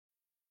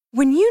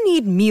When you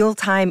need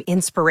mealtime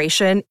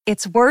inspiration,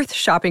 it's worth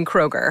shopping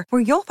Kroger,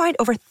 where you'll find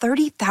over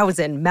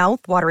 30,000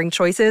 mouth-watering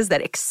choices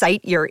that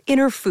excite your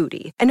inner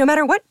foodie. And no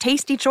matter what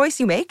tasty choice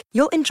you make,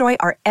 you'll enjoy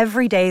our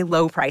everyday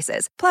low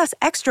prices, plus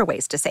extra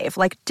ways to save,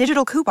 like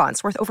digital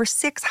coupons worth over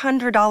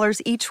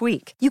 $600 each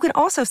week. You can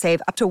also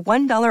save up to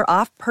 $1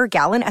 off per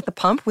gallon at the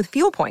pump with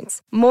fuel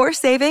points. More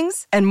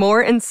savings and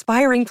more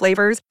inspiring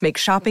flavors make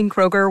shopping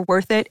Kroger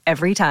worth it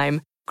every time.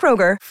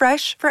 Kroger,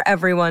 fresh for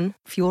everyone.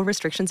 Fuel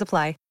restrictions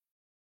apply.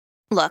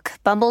 Look,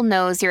 Bumble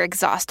knows you're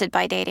exhausted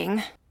by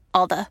dating.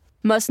 All the,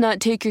 must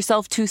not take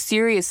yourself too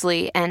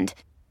seriously, and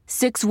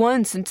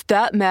 6'1" since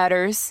that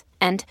matters,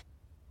 and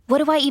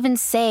what do I even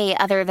say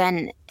other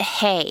than,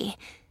 hey?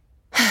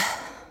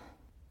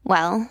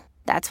 Well,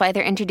 that's why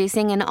they're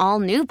introducing an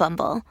all-new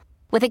Bumble,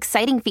 with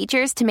exciting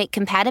features to make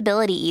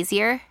compatibility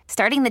easier,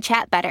 starting the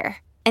chat better,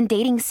 and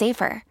dating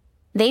safer.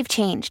 They've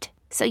changed,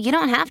 so you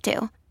don't have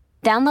to.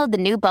 Download the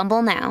new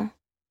Bumble now.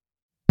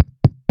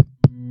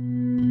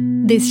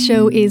 This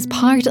show is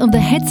part of the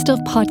Head Stuff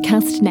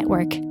Podcast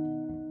Network.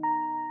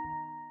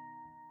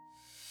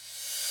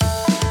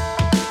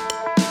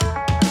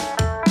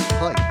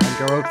 Hi, I'm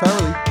Gerard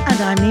Farrelly.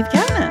 And I'm Niamh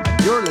Kavanagh.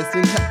 And you're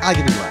listening to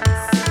Agony Rants.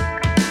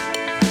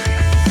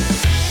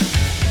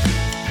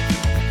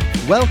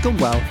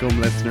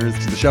 Welcome, listeners,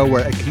 to the show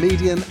where a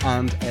comedian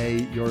and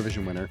a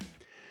Eurovision winner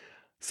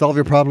solve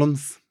your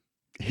problems,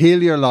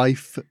 heal your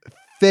life,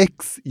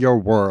 fix your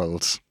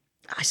world.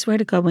 I swear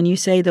to God, when you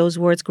say those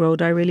words,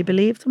 Grode, I really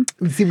believe them.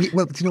 See, do you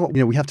know what?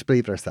 We have to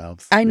believe it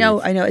ourselves. I know.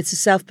 It's a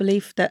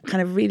self-belief that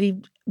kind of really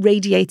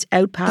radiates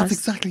out past That's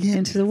exactly it.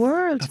 into the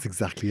world. That's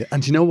exactly it.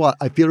 And do you know what?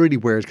 I feel really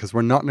weird because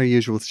we're not in our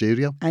usual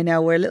studio. I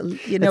know, we're little, we're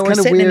kinda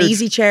sitting weird. in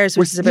easy chairs,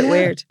 which is a bit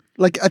weird.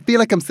 Like, I feel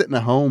like I'm sitting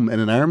at home in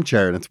an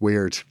armchair and it's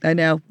weird. I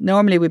know.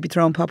 Normally we'd be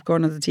throwing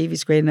popcorn on the TV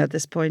screen at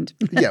this point.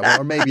 Yeah,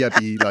 well, or maybe I'd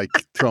be like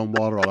throwing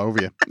water all over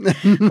you.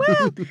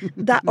 Well,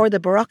 that or the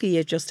Barocca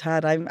you just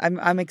had.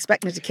 I'm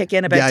expecting it to kick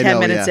in about 10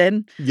 minutes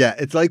in. Yeah,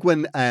 it's like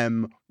when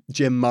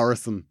Jim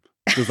Morrison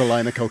does a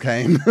line of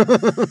cocaine.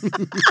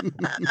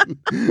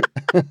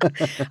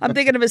 I'm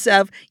thinking to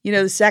myself,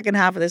 the second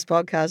half of this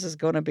podcast is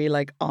going to be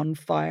like on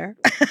fire.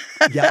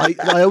 Yeah,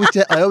 I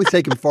always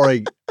take him before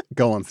I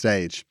go on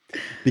stage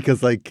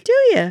because, like, do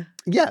you?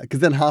 Yeah, because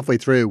then halfway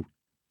through,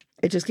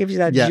 it just gives you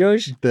that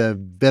zhuzh. The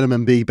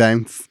vitamin B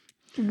bounce.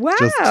 Wow,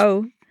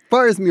 just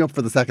fires me up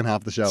for the second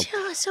half of the show.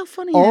 Yeah, so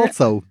funny.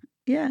 Also,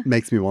 yeah,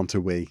 makes me want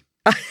to wee.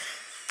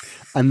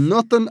 And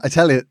nothing. I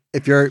tell you,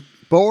 if you're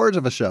bored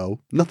of a show,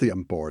 not that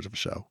I'm bored of a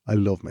show. I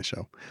love my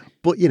show,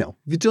 but if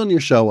you've done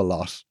your show a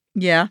lot,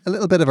 yeah, a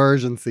little bit of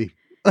urgency.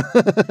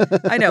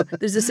 I know.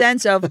 There's a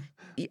sense of,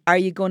 are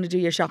you going to do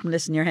your shopping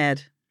list in your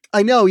head?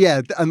 I know,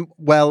 yeah.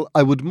 Well,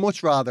 I would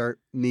much rather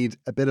need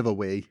a bit of a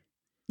wee.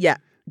 Yeah,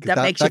 that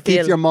makes you feel...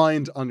 keeps your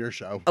mind on your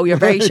show. Oh, you're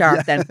very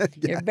sharp then.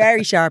 Yeah. You're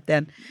very sharp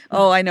then.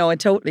 Oh, I know. And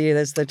totally,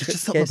 there's the... There's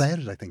just something about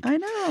it, I think. I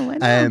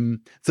know.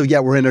 So yeah,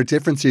 we're in our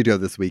different studio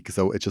this week,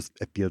 so it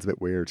feels a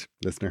bit weird,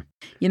 listener.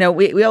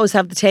 We always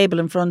have the table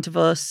in front of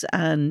us,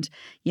 and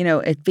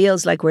it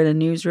feels like we're in a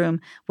newsroom,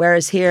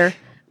 whereas here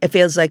it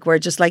feels like we're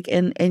just like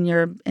in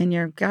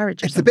your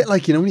garage. It's a bit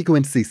like when you go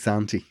in to see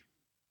Santi.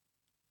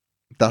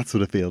 That's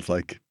what it feels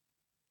like.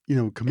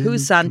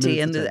 Who's Santi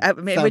in the?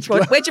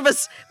 Which of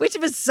us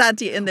is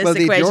Santi in this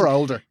equation? Well, you're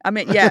older. I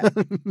mean, yeah,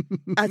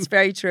 that's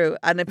very true.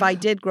 And if I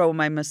did grow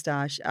my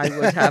moustache, I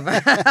would have.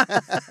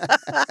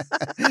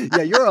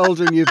 Yeah, you're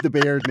older and you have the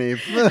beard, Niamh.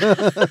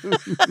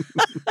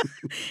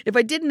 If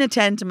I didn't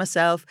attend to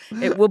myself,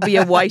 it would be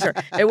a whiter.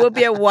 It would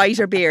be a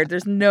whiter beard.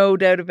 There's no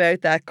doubt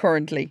about that.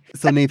 Currently.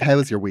 So, Niamh, how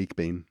has your week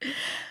been?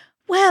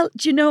 Well,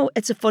 do you know,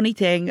 it's a funny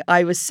thing.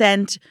 I was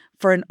sent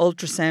for an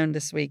ultrasound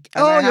this week.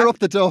 You're up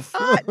the duff.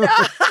 Oh, no.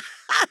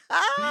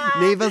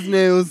 Niamh has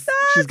news.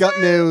 She's got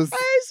news.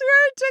 I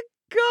swear to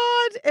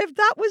God, if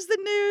that was the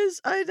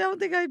news, I don't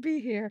think I'd be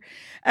here.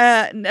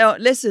 No,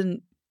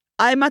 listen,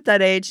 I'm at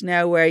that age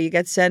now where you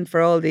get sent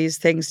for all these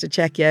things to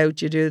check you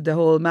out. You do the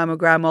whole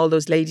mammogram, all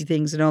those lady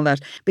things and all that.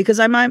 Because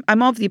I'm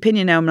of the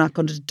opinion now I'm not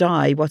going to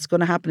die. What's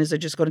going to happen is they're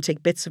just going to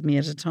take bits of me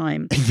at a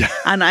time. Yeah.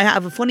 And I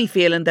have a funny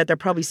feeling that they're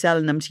probably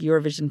selling them to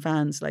Eurovision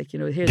fans. Like,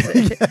 here's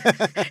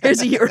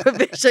a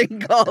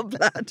Eurovision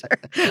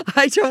gallbladder.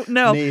 I don't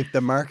know. Niamh,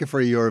 the market for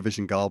a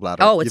Eurovision gallbladder.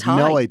 Oh, it's high.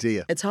 No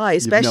idea. It's high,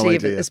 especially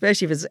if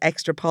it's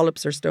extra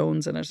polyps or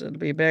stones in it. It'll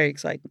be very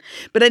exciting.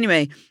 But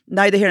anyway,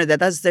 neither here nor there.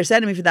 They're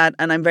sending me for that,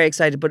 and I'm very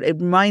excited, but it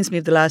reminds me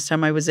of the last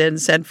time I was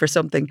sent for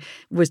something,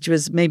 which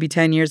was maybe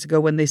 10 years ago,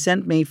 when they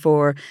sent me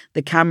for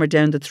the camera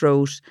down the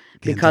throat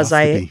because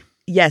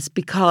yes,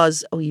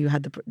 because you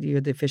had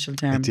the official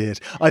term. I did.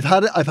 I've had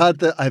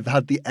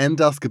the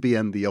endoscopy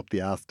and the up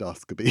the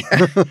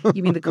ass-dostcopy.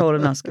 You mean the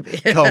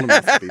colonoscopy?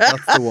 Colonoscopy,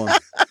 that's the one.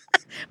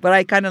 But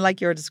I kind of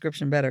like your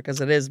description better because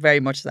it is very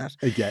much that.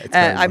 Yeah, it's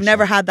very I've much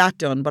never that. had that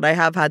done, but I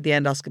have had the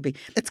endoscopy.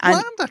 It's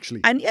grand,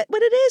 actually. And yeah,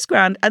 but it is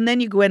grand. And then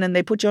you go in and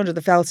they put you under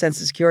the felt sense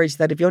of security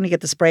that if you only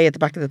get the spray at the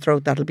back of the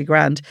throat, that'll be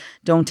grand.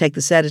 Don't take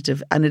the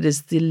sedative. And it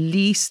is the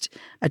least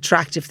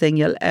attractive thing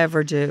you'll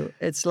ever do.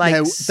 It's like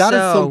Now, that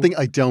is something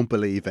I don't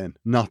believe in,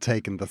 not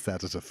taking the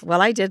sedative.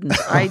 Well, I didn't.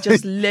 I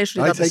just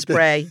literally got the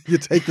spray. You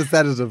take the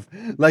sedative.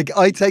 Like,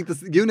 I take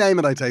the... You name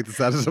it, I take the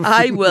sedative.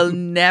 I will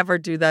never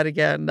do that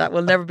again. That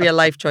will never be a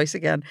life choice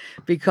again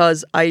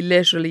because I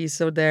literally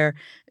stood there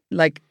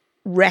like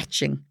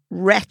retching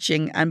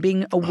and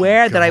being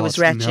aware that I was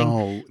God, retching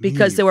no,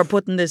 because they Niamh. were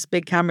putting this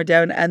big camera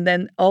down and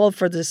then all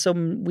for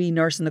some wee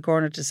nurse in the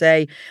corner to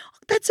say,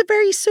 that's a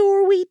very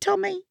sore wee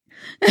tummy.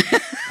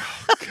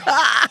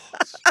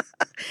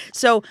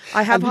 So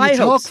I have And high you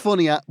talk hopes.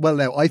 funny. Well,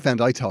 now I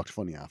found I talked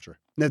funny after.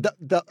 Now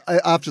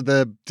after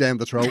the down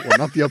the throat one,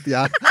 not the up the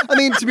ass. I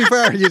mean, to be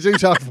fair, you do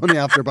talk funny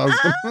after both.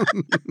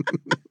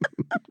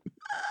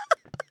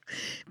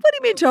 What do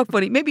you mean talk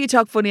funny? Maybe you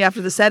talk funny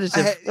after the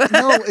sedative.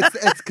 No,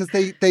 it's because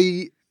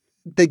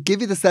they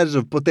give you the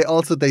sedative, but they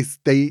also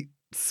they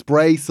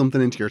spray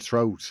something into your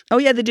throat. Oh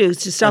yeah, they do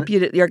to stop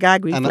your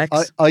gag And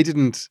reflex. I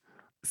didn't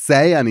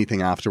say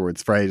anything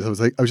afterwards, Fred. I was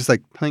just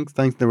like, thanks.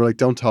 They were like,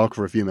 don't talk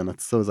for a few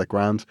minutes. So I was like,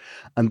 grand.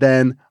 And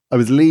then I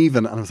was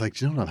leaving and I was like,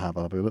 do you know what I'll have?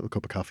 I'll have a little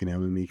cup of coffee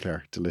now in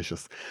Eclair.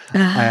 Delicious.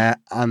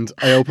 And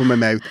I opened my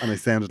mouth and I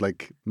sounded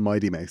like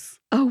Mighty Mouse.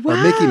 Oh wow.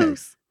 Or Mickey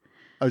Mouse.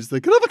 I was just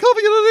like, can I have a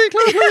coffee in an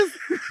Eclair,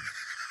 please?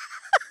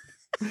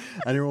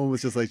 And everyone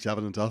was just like, do you have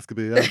an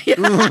endoscopy?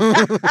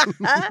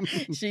 Yeah.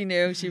 She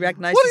knew. She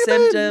recognised What the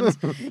do you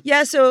symptoms.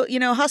 Yeah, so,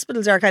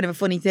 hospitals are kind of a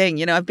funny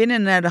thing. I've been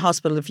in and out of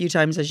hospital a few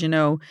times, as you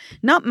know.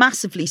 Not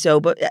massively so,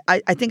 but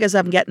I think as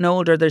I'm getting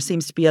older, there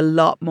seems to be a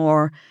lot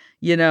more,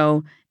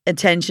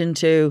 attention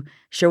to,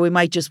 sure, we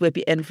might just whip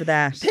you in for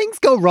that. Things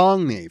go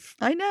wrong, Niamh.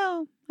 I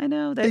know.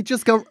 They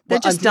just go... They're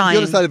just and dying.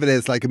 The other side of it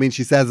is, like, I mean,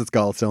 she says it's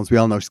gallstones. We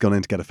all know she's going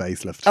in to get a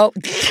facelift. Oh.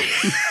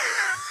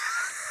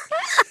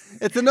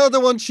 It's another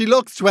one. She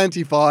looks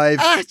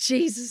 25.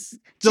 Jesus.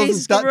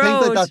 Things like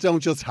that don't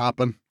just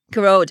happen.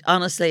 Corrode,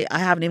 honestly, I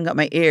haven't even got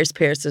my ears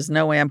pierced. There's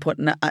no way I'm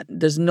putting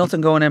there's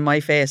nothing going in my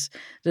face.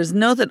 There's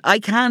nothing. I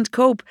can't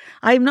cope.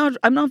 I'm not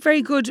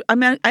very good. I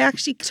mean, I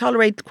actually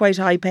tolerate quite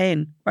high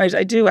pain, right?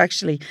 I do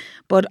actually.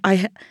 But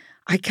I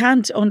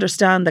can't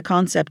understand the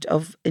concept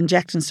of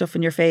injecting stuff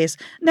in your face.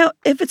 Now,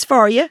 if it's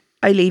for you,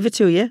 I leave it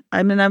to you.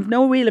 I mean, I have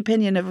no real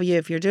opinion of you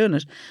if you're doing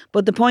it.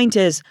 But the point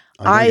is,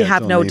 I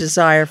have no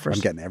desire for it.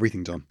 I'm getting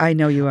everything done. I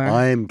know you are.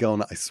 I'm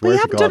going, I swear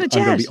to God, done it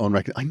I'm going to yet. be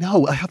unrecognized. I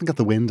know, I haven't got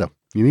the window.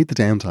 You need the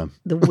downtime.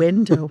 The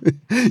window.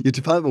 You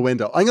develop a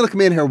window. I'm going to come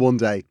in here one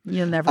day.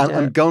 You'll never and do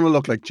I'm it. going to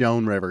look like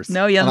Joan Rivers.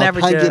 No, you'll and never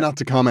I'll do thank you it. not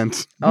to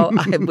comment. Oh,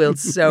 I will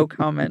so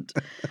comment.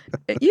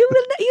 You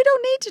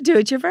don't need to do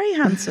it. You're very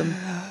handsome.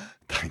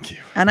 Thank you.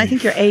 And I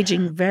think you're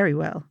aging very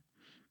well.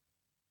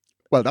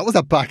 Well, that was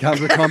a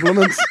backhanded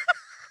compliment.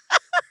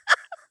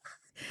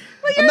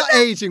 I'm not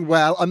aging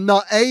well. I'm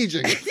not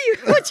aging.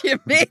 What do you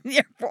mean?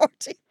 You're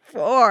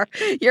 44.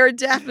 You're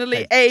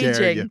definitely How dare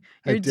aging. you.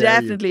 How You're dare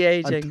definitely you.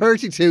 aging. I'm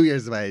 32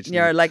 years of age.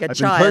 You're like a I've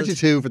child. been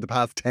 32 for the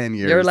past 10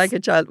 years. You're like a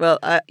child. Well,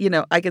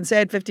 I can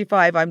say at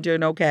 55 I'm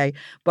doing okay.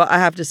 But I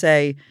have to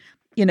say,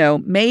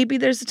 maybe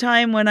there's a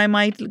time when I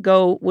might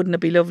go, wouldn't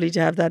it be lovely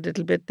to have that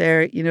little bit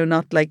there,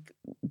 not like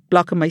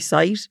blocking my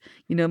sight,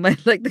 my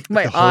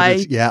The eye.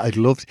 hooded, yeah, I'd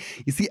love to.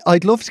 You see,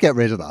 I'd love to get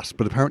rid of that,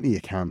 but apparently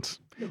you can't.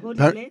 The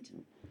hooded lid?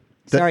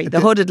 Sorry, the the-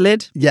 hooded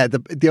lid. Yeah,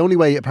 the only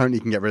way apparently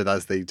you can get rid of that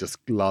is they just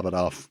lob it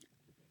off.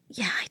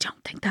 Yeah, I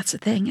don't think that's a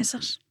thing, is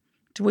it?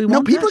 Do we No,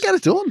 want people that? get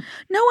it done.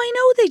 No, I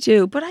know they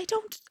do, but I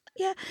don't.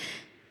 Yeah.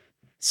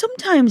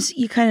 Sometimes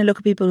you kind of look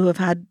at people who have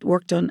had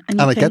work done and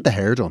you And I think get the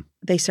hair done.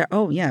 they start,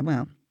 oh, yeah,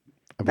 well,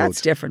 I that's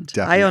would. different.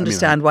 Definitely. I I mean,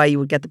 understand why you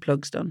would get the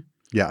plugs done.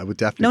 Yeah, I would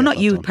definitely. No, get not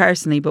that you done.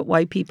 personally, but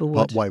why people would.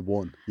 But why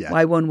one? Yeah.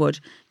 Why one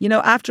would.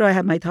 After I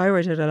had my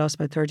thyroid out, I lost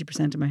about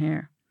 30% of my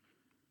hair.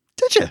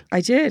 Did you?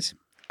 I did.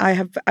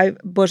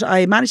 But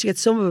I managed to get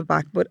some of it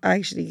back, but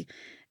actually,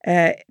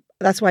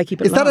 that's why I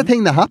keep it Is that a long.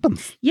 thing that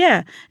happens?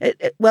 Yeah.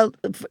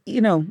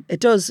 It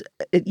does.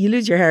 You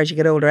lose your hair as you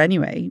get older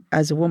anyway,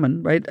 as a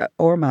woman, right?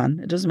 Or man.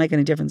 It doesn't make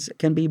any difference. It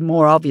can be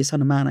more obvious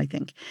on a man, I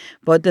think.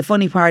 But the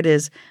funny part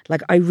is,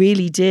 I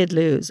really did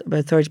lose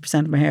about 30%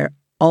 of my hair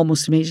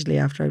almost immediately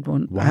after I had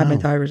my Wow.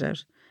 thyroid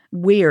out.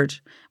 Weird.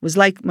 It was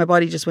like my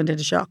body just went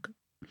into shock.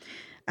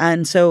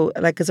 And so,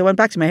 because I went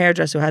back to my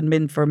hairdresser who hadn't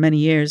been for many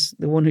years,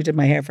 the one who did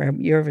my hair for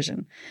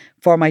Eurovision,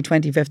 for my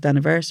 25th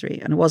anniversary.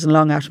 And it wasn't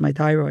long after my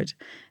thyroid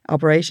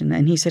operation.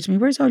 And he said to me,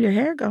 where's all your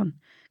hair gone?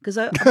 Because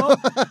I've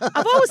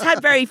always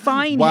had very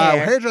fine Wow,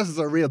 hair. hairdressers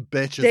are real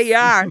bitches. They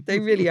are. They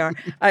really are.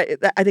 I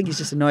think he's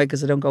just annoyed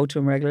because I don't go to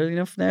him regularly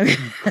enough now.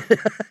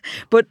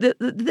 But the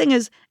thing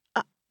is,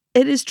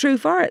 it is true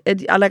for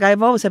it.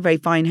 I've always had very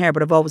fine hair,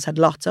 but I've always had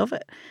lots of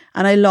it.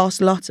 And I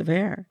lost lots of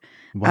hair.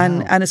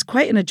 Wow. And it's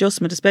quite an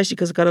adjustment, especially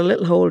because I've got a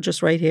little hole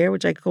just right here,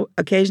 which I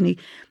occasionally,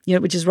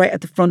 which is right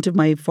at the front of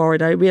my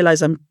forehead. I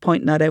realise I'm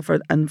pointing that out for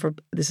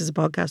this is a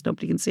podcast,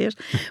 nobody can see it.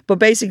 But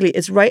basically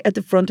it's right at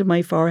the front of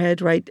my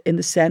forehead, right in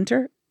the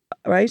centre,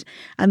 right?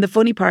 And the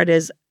funny part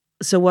is,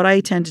 so what I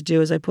tend to do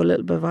is I put a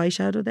little bit of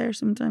eyeshadow there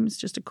sometimes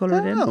just to colour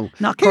it in.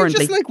 Not Can you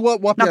currently. just like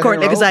what Not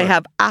currently, because I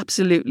have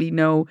absolutely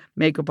no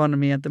makeup on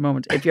me at the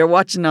moment. If you're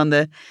watching on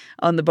the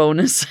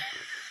bonus,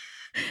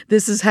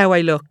 this is how I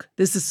look.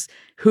 This is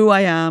who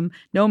I am.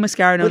 No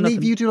mascara, no But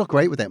nothing. Niamh, you do look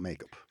great without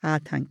makeup.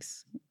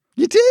 Thanks.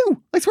 You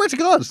do. I swear to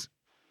God.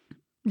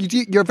 You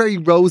do. You're very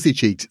rosy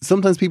cheeked.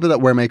 Sometimes people that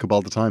wear makeup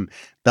all the time,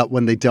 that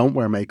when they don't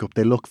wear makeup,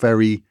 they look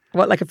very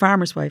What, like a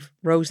farmer's wife?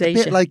 Rosacea. a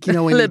bit like, when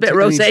a little bit you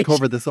need to rosacea.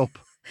 cover this up.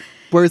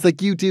 Whereas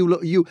like you do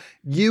look,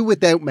 you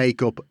without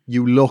makeup,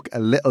 you look a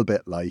little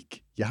bit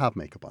like you have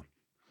makeup on.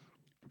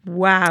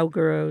 Wow,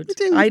 Garode. You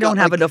do. I You've don't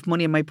got, have like- enough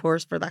money in my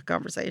purse for that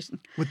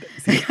conversation.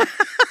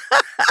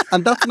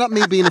 And that's not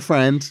me being a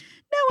friend.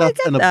 No, That's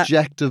I get an that.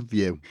 objective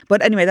view.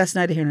 But anyway, that's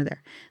neither here nor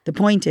there. The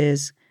point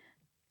is,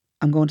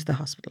 I'm going to the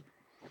hospital.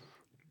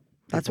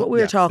 That's what we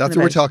were talking about. That's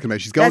what we're talking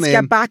about. She's going Let's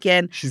in. get back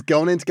in. She's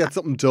going in to get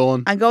something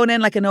done. I'm going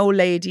in like an old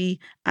lady,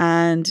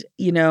 and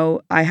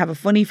I have a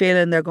funny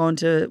feeling they're going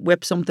to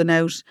whip something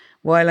out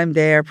while I'm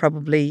there,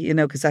 probably,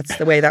 because that's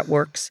the way that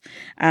works.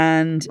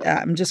 And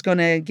I'm just going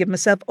to give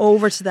myself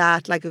over to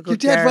that like a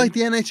good You're dead girl. right,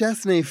 the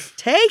NHS, Niamh.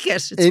 Take it.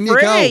 It's In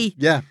free. you go.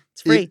 Yeah.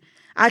 It's free.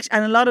 Actually,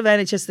 and a lot of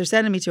NHS, they're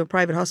sending me to a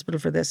private hospital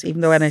for this, even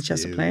though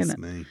NHS are playing it.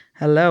 Excuse me.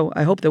 Hello.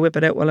 I hope they whip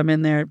it out while I'm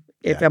in there.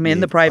 If I'm in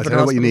the private I tell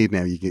you what you hospital. need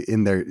now. You get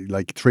in there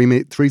like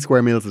three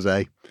square meals a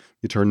day.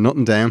 You turn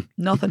nothing down.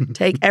 Nothing.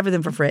 Take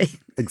everything for free.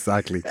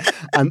 Exactly.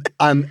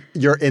 and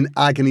you're in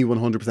agony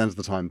 100% of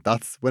the time.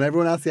 That's when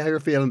everyone asks you how you're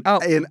feeling. Oh,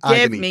 in give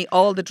agony. me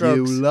all the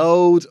drugs. You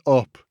load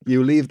up.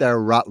 You leave there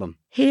rattling.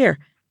 Here.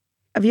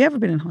 Have you ever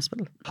been in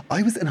hospital?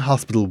 I was in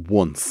hospital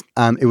once,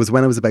 and it was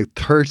when I was about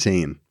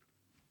 13,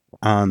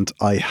 and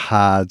I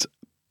had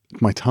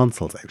my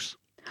tonsils out.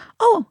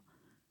 Oh,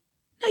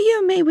 now you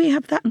and me, we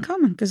have that in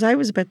common because I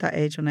was about that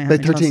age when I had About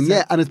my 13, tonsils yeah.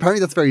 out. And apparently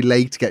that's very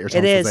late to get your It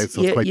tonsils is. out,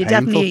 so it's quite you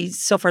painful. definitely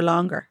suffer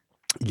longer.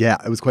 Yeah,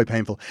 it was quite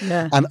painful.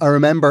 Yeah. And I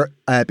remember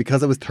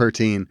because I was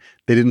 13,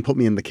 they didn't put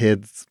me in the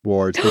kids'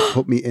 ward. They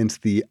put me into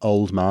the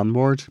old man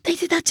ward. They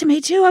did that to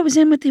me too. I was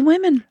in with the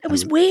women. It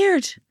was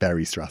weird.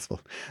 Very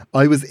stressful.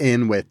 I was there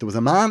was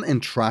a man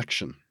in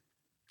traction,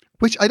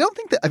 which I don't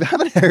think that I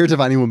haven't heard of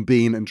anyone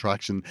being in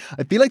traction.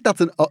 I feel like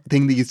that's a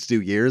thing they used to do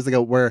years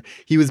ago where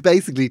he was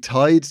basically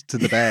tied to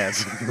the bed.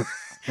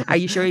 Are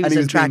you sure he was And he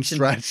in was being traction?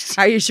 stretched.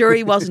 Are you sure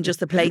he wasn't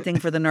just a plaything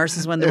for the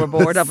nurses when they were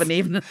bored of an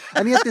evening?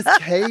 And he had this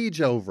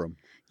cage over him.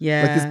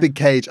 Yeah. Like this big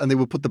cage, and they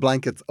would put the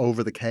blankets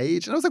over the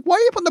cage. And I was like, why are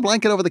you putting the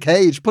blanket over the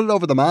cage? Put it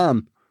over the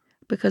man.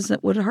 Because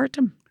it would hurt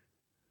him.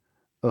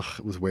 Ugh,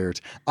 it was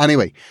weird.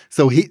 Anyway,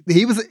 so he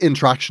was in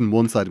traction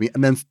one side of me,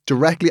 and then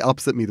directly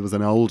opposite me there was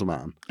an old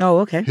man Oh,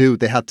 okay. who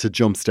they had to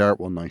jump start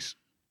one night.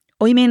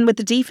 Oh, you mean with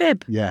the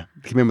defib? Yeah,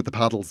 came in with the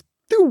paddles.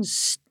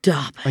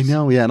 Stop it. I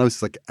know, yeah, and I was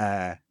just like,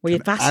 Were you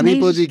can fascinated?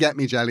 anybody get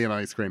me jelly and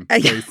ice cream,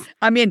 please?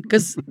 I mean,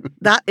 because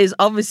that is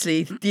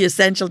obviously the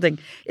essential thing.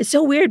 It's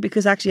so weird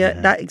because actually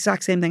that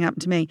exact same thing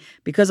happened to me.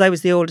 Because I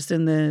was the oldest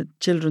in the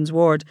children's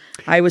ward,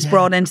 I was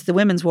brought into the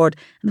women's ward.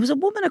 And there was a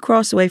woman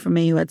across the way from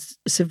me who had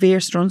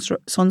severe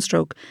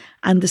sunstroke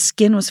and the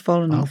skin was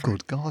falling Oh, off her.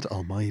 good God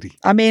Almighty!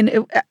 I mean,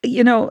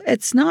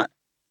 it's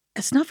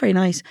not very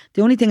nice.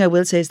 The only thing I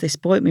will say is they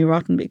spoilt me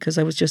rotten because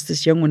I was just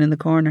this young one in the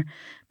corner.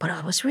 But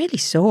I was really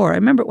sore. I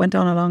remember it went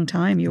on a long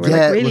time. You were Yeah,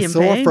 like really it was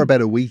in sore pain. for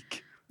about a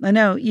week. I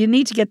know. You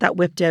need to get that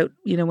whipped out,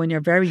 when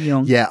you're very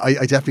young. Yeah, I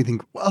definitely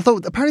think. Although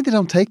apparently they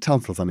don't take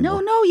tonsils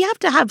anymore. No, you have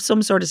to have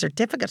some sort of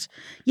certificate.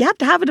 You have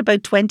to have it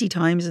about 20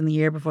 times in the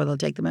year before they'll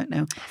take them out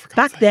now.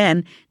 Back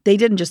then, they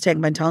didn't just take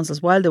my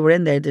tonsils. While they were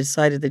in there, they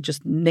decided they'd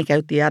just nick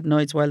out the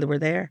adenoids while they were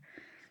there.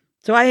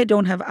 So I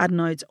don't have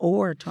adenoids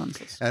or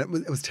tonsils. And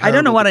it was I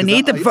don't know terrible what I because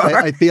need them for.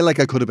 I feel like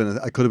I could have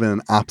been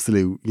an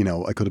absolute,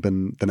 I could have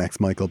been the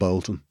next Michael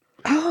Bolton.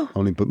 Oh.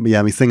 But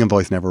my singing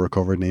voice never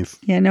recovered, Niamh.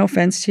 Yeah, no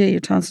offence to you. Your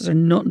tonsils are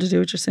nothing to do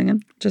with your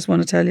singing. Just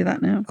want to tell you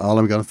that now. All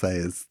I'm going to say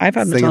is I've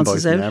had my singing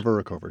tonsils voice out. never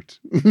recovered.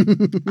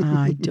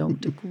 I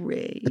don't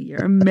agree.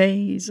 You're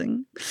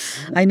amazing.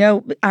 I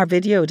know our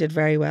video did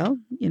very well,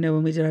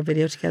 when we did our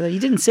video together. You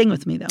didn't sing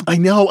with me though. I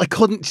know, I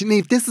couldn't.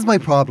 Niamh, this is my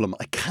problem.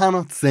 I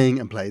cannot sing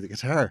and play the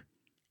guitar.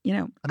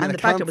 And I the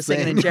fact I can't was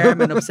singing sing. in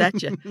German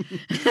upset you.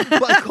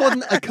 But I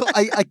couldn't.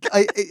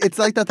 It's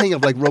like that thing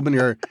of like rubbing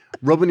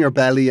your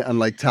belly and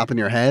like tapping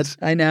your head.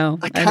 I know.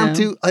 I can't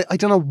do. I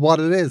don't know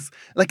what it is.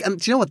 Like, and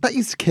do you know what? That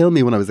used to kill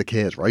me when I was a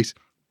kid, right?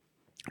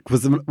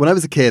 Because when I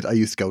was a kid, I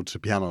used to go to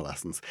piano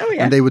lessons. Oh,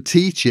 yeah. And they would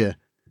teach you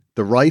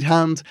the right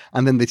hand,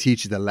 and then they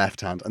teach you the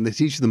left hand, and they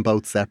teach you them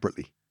both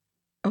separately.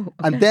 Oh, okay.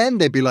 And then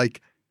they'd be like,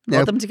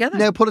 Put them together.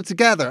 Now put it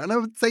together, and I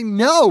would say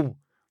no.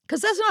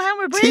 Because that's not how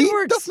my brain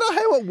works. That's not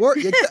how it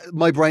works.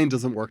 My brain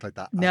doesn't work like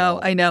that. at No, all.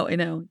 I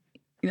know.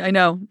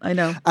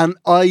 And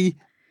I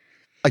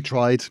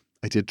tried.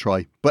 I did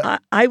try,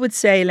 but I would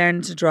say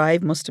learning to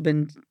drive must have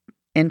been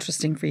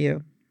interesting for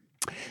you?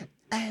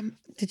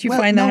 Did you Well,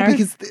 find that no, hard?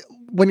 because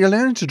when you're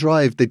learning to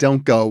drive, they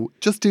don't go,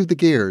 just do the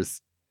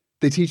gears.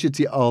 They teach it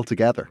to you all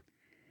together.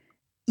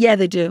 Yeah,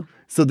 they do.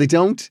 So they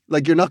don't,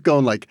 like, you're not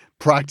going like,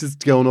 practice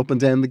going up and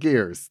down the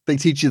gears. They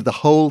teach you the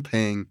whole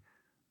thing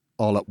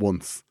all at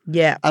once.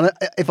 Yeah. And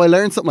if I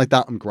learn something like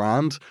that, I'm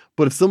grand.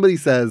 But if somebody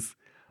says,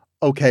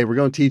 okay, we're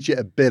going to teach you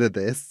a bit of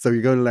this, so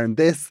you're going to learn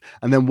this,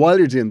 and then while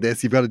you're doing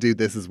this, you've got to do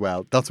this as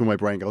well. That's when my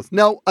brain goes,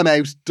 no, I'm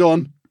out,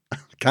 done.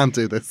 Can't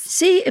do this.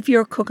 See, if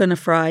you're cooking a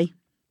fry,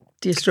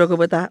 do you struggle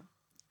with that?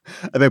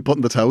 About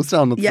putting the toast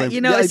on. Yeah, you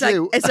know, it's like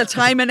it's a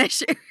timing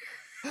issue.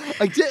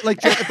 I did, like,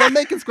 if I'm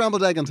making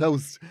scrambled egg on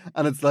toast,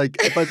 and it's like,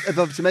 if I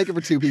have to make it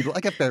for 2 people, I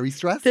get very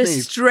stressed. The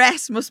Niamh.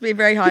 stress must be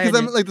very high. Because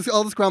on I'm you. like,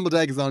 all the scrambled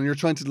egg is on, and you're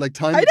trying to like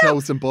time I the know.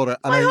 toast and butter.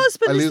 And My I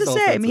husband lose is the all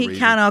same. sense of He reason.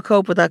 cannot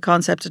cope with that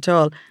concept at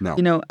all. No.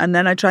 You know, and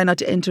then I try not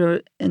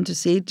to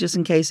intercede just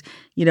in case,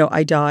 you know,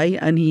 I die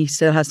and he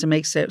still has to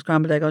make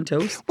scrambled egg on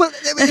toast. Well,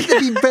 it could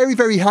be very,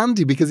 very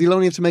handy because you'll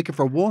only have to make it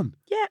for 1.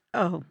 Yeah.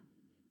 Oh,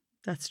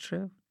 that's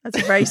true. That's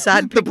a very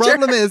sad The picture.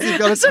 problem is you've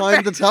got to That's a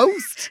time the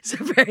toast. It's a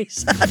very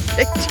sad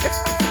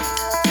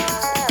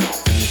picture.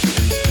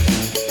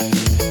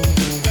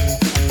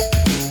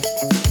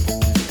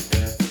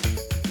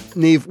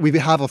 Niamh, we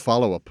have a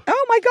follow-up.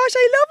 Oh my gosh,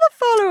 I love a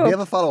follow-up. We have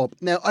a follow-up.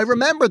 Now, I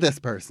remember this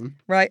person.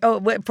 Right. Oh,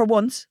 wait, for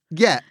once.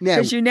 Yeah, now.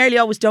 Because you nearly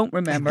always don't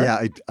remember.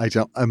 Yeah, I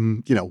don't,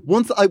 you know,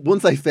 once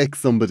I fix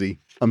somebody,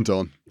 I'm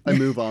done. I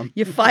move on.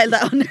 You file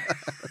that on.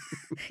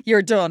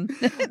 You're done.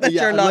 That's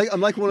Yeah, your lot.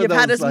 I'm like one of You've those.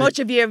 had as like, much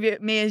of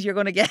me as you're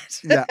going to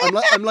get. Yeah,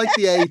 I'm like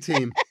the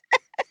A-team.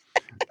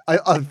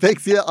 I'll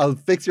fix you, I'll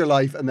fix your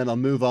life, and then I'll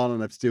move on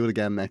and I have to do it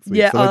again next week.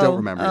 Yeah. So I don't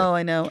remember you. Oh,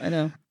 I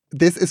know.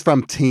 This is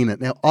from Tina.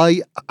 Now,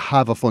 I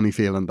have a funny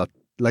feeling that,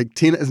 like,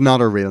 Tina is not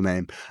her real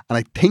name. And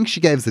I think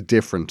she gave us a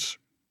different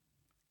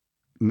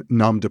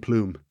nom de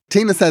plume.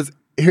 Tina says,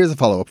 here's a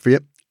follow-up for you.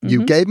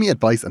 You gave me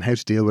advice on how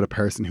to deal with a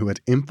person who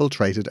had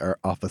infiltrated our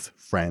office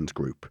friend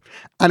group.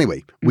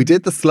 Anyway, we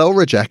did the slow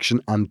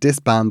rejection and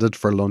disbanded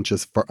for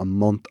lunches for a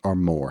month or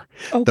more.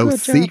 Oh, Though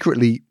good job.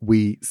 secretly,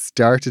 we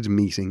started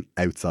meeting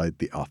outside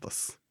the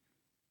office.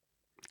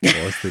 Of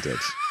course they did.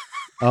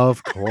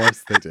 Of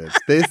course they did.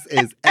 This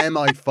is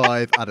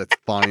MI5 at its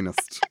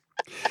finest.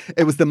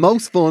 It was the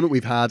most fun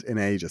we've had in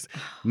ages.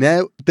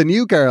 Now, the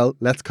new girl,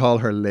 let's call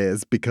her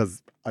Liz,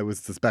 because I was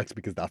suspect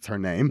because that's her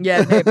name.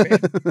 Yeah, maybe.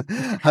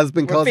 has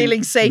been We're causing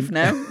feeling safe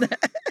now.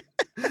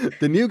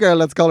 the new girl,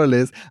 let's call her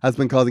Liz, has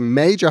been causing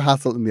major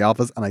hassle in the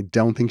office, and I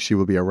don't think she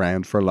will be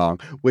around for long.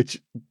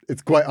 Which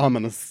it's quite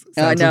ominous.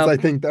 I Sentence, know. I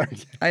think there.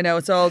 I know,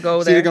 it's all go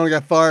She's there. either going to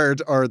get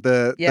fired, or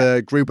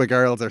the group of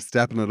girls are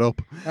stepping it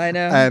up. I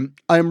know.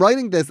 I am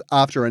writing this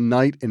after a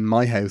night in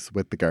my house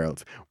with the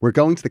girls. We're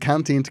going to the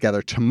canteen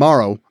together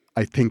tomorrow.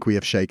 I think we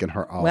have shaken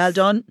her off. Well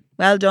done.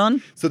 Well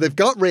done. So they've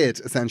got rid,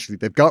 essentially.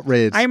 They've got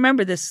rid. I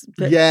remember this.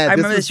 Yeah, I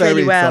this remember was this really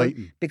very well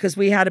exciting. because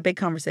we had a big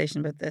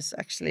conversation about this.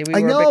 Actually, we I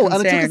were a know, bit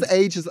and it concerned. took us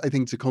ages, I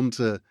think, to come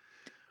to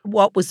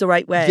What was the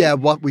right way?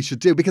 what we should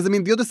do. Because, I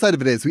mean, the other side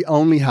of it is we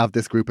only have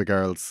this group of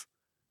girls'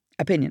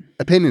 Opinion.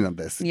 opinion on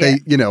this. Yeah.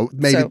 They,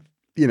 maybe,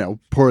 So-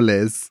 poor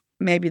Liz.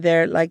 Maybe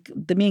they're like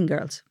the mean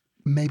girls.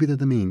 Maybe they're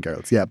the mean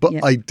girls, yeah. But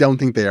Yeah. I don't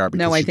think they are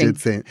because No, I she did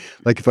think- say,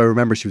 like, if I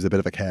remember, she was a bit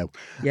of a cow.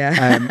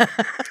 Yeah.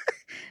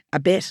 A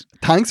bit.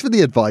 Thanks for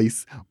the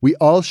advice. We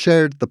all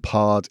shared the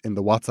pod in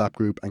the WhatsApp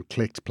group and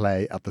clicked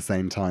play at the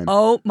same time.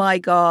 Oh my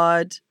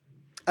God.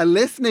 A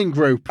listening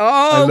group.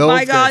 I Oh love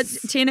my God. this.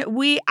 Tina,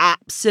 we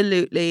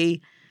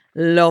absolutely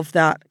love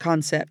that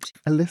concept.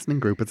 A listening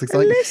group. It's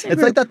exciting. listening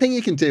It's like group. that thing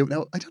you can do.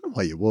 Now, I don't know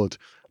why you would,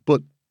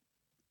 but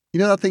you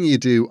know that thing you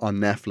do on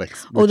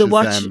Netflix? Oh, which the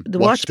is,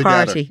 watch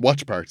together. party.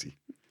 Watch party.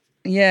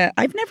 Yeah.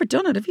 I've never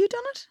done it. Have you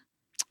done it?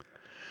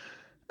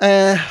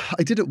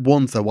 I did it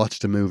once. I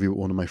watched a movie with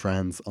one of my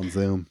friends on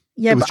Zoom.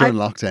 Yeah, it was but during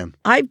lockdown.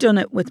 I've done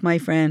it with my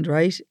friend,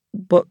 right?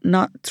 But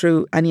not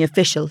through any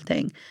official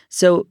thing.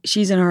 So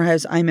she's in her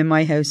house, I'm in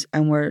my house,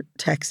 and we're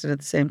texted at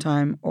the same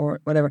time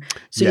or whatever.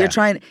 So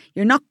Yeah.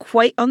 you're not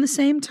quite on the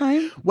same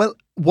time. Well,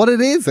 what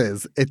it is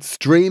it's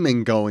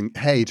streaming going,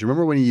 hey, do you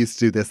remember when you used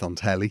to do this on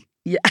telly?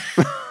 Yeah.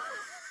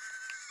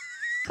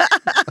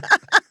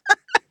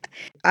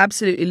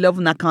 Absolutely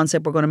loving that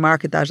concept. We're going to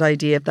market that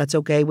idea. If that's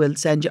okay, we'll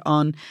send you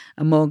on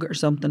a mug or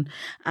something.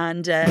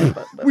 And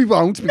We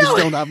won't because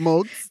we don't have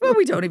mugs. well,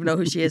 we don't even know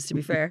who she is, to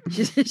be fair.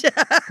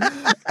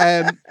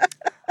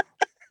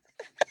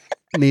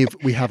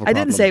 Niamh, we have a I problem.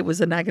 didn't say it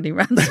was an Agony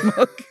Rants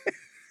mug.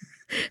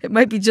 It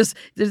might be just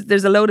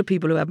there's a load of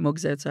people who have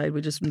mugs outside.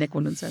 We just nick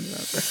one and send it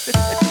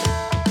out.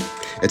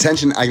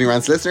 Attention Agony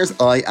Rants listeners,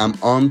 I am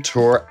on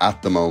tour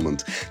at the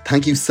moment.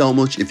 Thank you so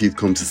much if you've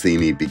come to see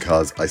me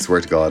because I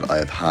swear to God I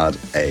have had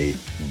a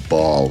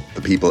ball.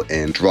 The people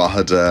in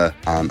Drogheda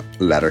and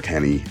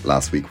Letterkenny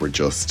last week were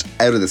just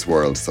out of this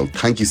world, so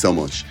thank you so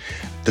much.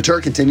 The tour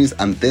continues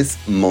and this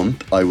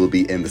month I will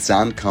be in the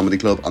Stand Comedy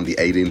Club on the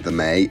 18th of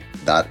May.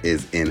 That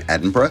is in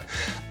Edinburgh.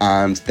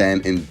 And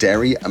then in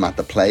Derry I'm at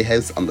the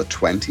Playhouse on the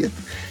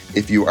 20th.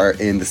 If you are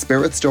in the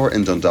Spirit Store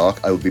in Dundalk,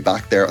 I will be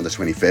back there on the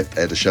 25th.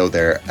 I had a show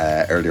there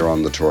earlier on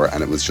in the tour,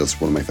 and it was just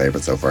one of my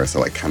favourites so far,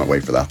 so I cannot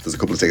wait for that. There's a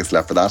couple of tickets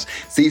left for that.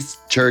 Seas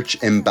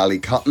Church in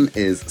Ballycotton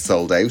is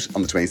sold out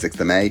on the 26th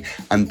of May.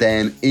 And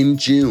then in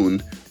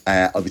June,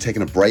 I'll be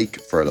taking a break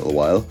for a little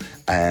while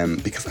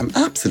because I'm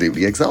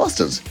absolutely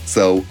exhausted.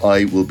 So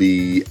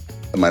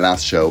my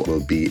last show will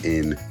be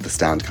in the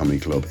Stand Comedy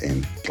Club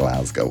in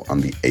Glasgow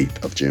on the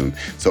 8th of June.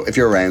 So if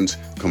you're around,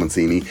 come and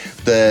see me.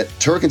 The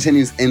tour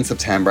continues in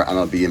September, and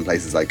I'll be in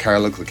places like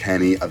Carlow,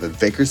 Kilkenny. I have a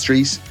Vicar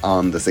Street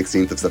on the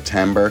 16th of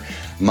September,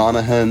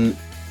 Monaghan,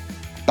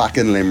 back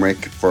in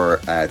Limerick for,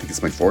 I think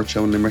it's my 4th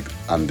show in Limerick,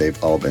 and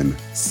they've all been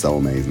so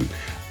amazing.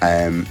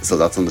 So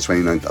that's on the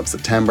 29th of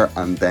September.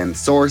 And then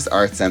Source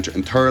Arts Centre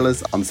in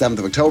Thurles on the 7th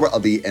of October. I'll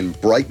be in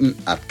Brighton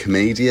at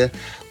Commedia.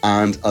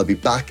 And I'll be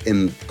back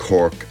in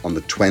Cork on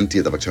the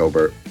 20th of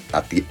October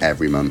at the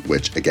Everyman,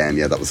 which again,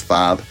 that was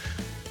fab.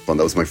 But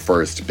that was my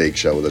first big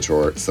show of the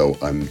tour, so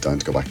I'm down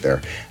to go back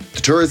there.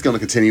 The tour is going to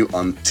continue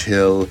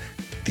until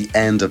the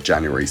end of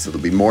January, so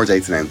there'll be more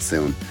dates announced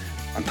soon.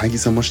 And thank you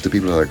so much to the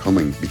people that are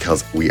coming,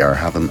 because we are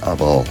having a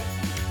ball.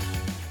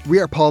 We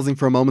are pausing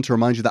for a moment to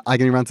remind you that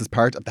Agony Rants is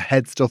part of the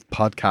Head Stuff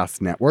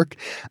Podcast Network,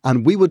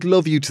 and we would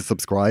love you to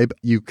subscribe.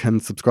 You can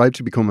subscribe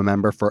to become a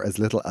member for as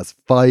little as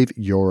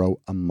 €5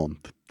 a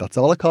month. That's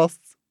all it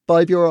costs,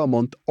 €5 a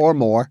month or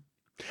more.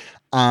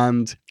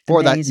 And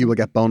for that, you will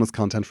get bonus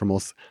content from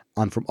us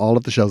and from all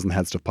of the shows in the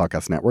Head Stuff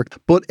Podcast Network.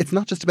 But it's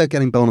not just about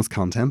getting bonus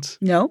content.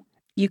 No,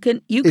 it's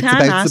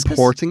about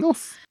supporting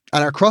us.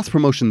 And our cross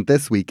promotion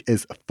this week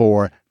is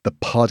for the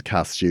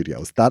podcast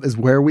studios. That is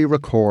where we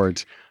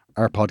record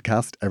our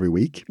podcast every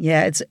week.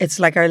 Yeah, it's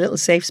like our little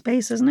safe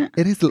space, isn't it?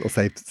 It is a little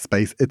safe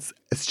space. It's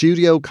a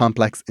studio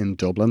complex in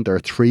Dublin. There are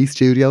 3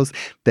 studios.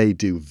 They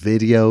do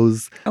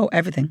videos. Oh,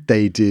 everything.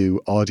 They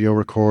do audio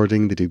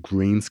recording. They do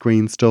green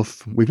screen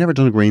stuff. We've never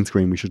done a green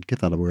screen. We should give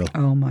that a whirl.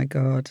 Oh my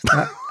God.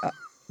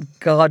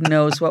 God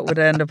knows what would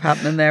end up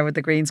happening there with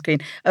the green screen.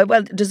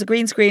 Well, does the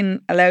green screen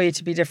allow you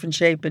to be different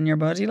shape in your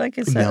body? Like,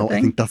 is that a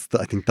thing?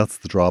 I think that's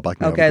the drawback.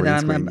 Now okay, of green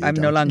then screen. I'm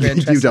no longer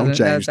interested. You don't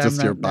change, no,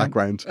 just your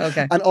background. No.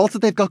 Okay. And also,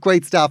 they've got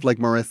great staff like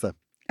Marissa.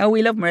 Oh,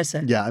 we love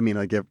Marissa. Yeah, I mean,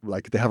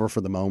 they have her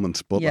for the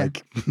moment, but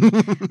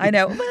I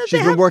know. Well,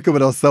 she's been working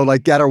with us, so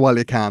get her while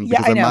you can,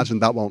 because I imagine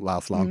that won't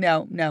last long.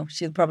 No,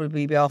 she'll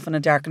probably be off in a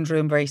darkened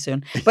room very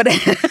soon. But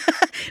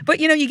but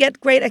you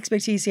get great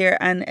expertise here,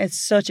 and it's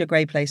such a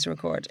great place to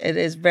record. It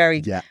is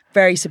very,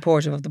 very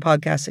supportive of the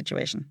podcast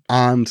situation.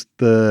 And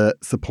the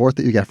support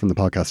that you get from the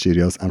podcast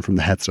studios and from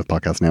the Head Stuff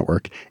Podcast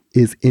Network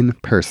is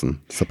in-person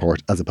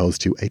support as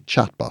opposed to a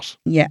chatbot.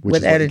 Yeah,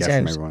 without a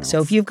doubt.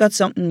 So if you've got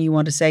something you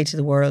want to say to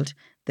the world,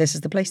 this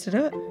is the place to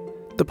do it.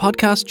 The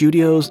Podcast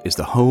Studios is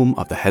the home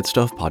of the Head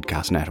Stuff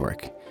Podcast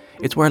Network.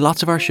 It's where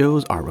lots of our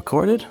shows are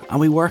recorded, and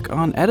we work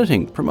on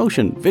editing,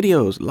 promotion,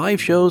 videos, live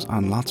shows,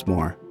 and lots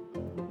more.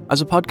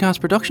 As a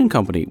podcast production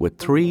company with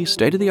 3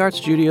 state-of-the-art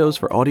studios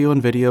for audio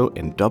and video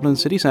in Dublin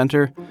city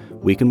centre,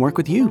 we can work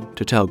with you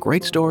to tell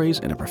great stories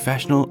in a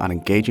professional and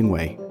engaging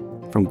way.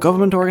 From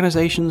government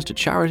organisations to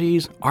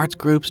charities, arts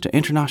groups to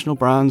international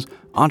brands,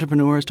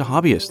 entrepreneurs to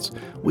hobbyists,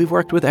 we've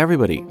worked with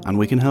everybody, and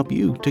we can help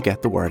you to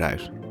get the word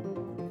out.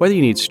 Whether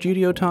you need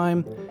studio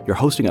time, you're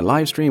hosting a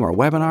live stream or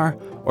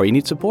webinar, or you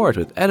need support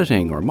with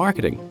editing or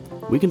marketing,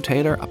 we can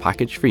tailor a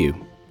package for you.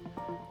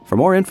 For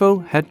more info,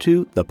 head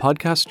to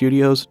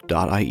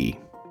thepodcaststudios.ie.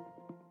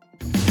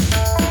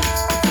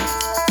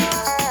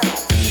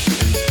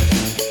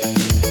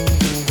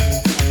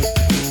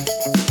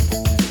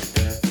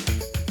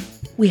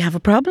 We have a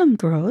problem,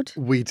 Gearóid.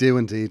 We do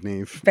indeed,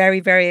 Niamh. Very,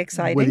 very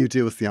exciting. Will you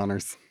do us the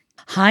honours?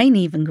 Hi,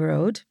 Niamh and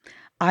Gearóid.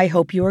 I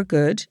hope you are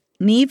good.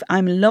 Niamh,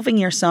 I'm loving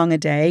your song a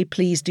day.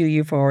 Please do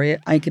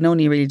Euphoria. I can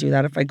only really do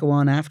that if I go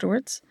on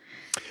afterwards.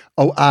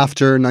 Oh,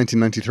 after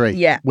 1993?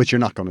 Yeah. Which you're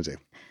not going to do?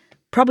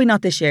 Probably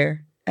not this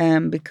year,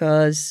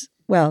 because,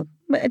 well,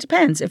 it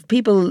depends. If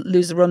people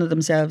lose the run of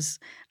themselves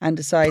and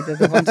decide that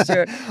they want to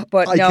do it.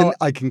 But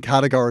I can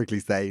categorically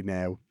say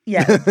now.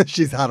 Yeah.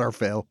 She's had her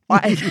fill.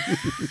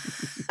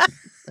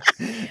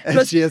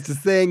 If she has to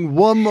sing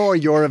one more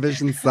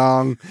Eurovision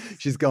song,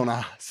 she's going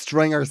to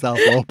string herself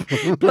up.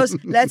 Plus,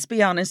 let's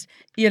be honest,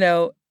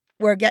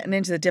 we're getting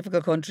into the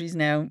difficult countries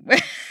now.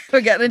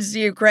 We're getting into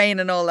Ukraine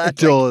and all that. It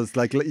does.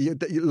 Like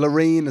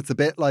Loreen, it's a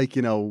bit like,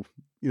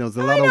 there's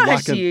a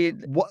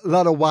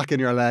lot of whacking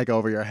your leg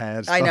over your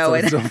head. I know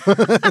it.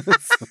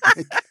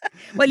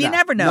 Well, you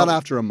never know. Not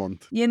after a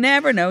month. You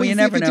never know. Well, you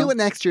never know. If you do it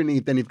next year,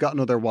 Niamh, then you've got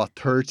another,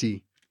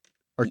 30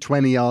 or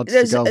 20 odds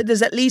to go.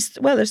 There's at least,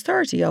 there's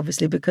 30,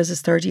 obviously, because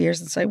it's 30 years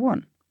since I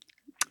won.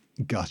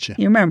 Gotcha.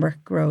 You remember,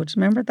 Gearóid?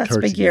 Remember? That's a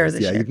big year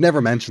this year. You've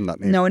never mentioned that,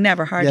 Niamh. No,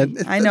 never, hardly.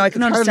 I know, I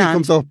can understand. Hardly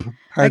comes up.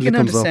 I can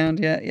understand,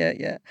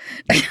 yeah.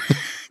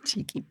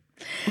 Cheeky.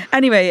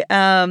 Anyway,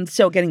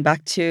 so getting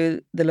back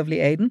to the lovely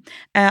Aidan,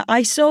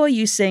 I saw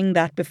you sing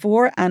that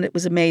before and it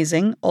was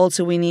amazing.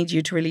 Also, we need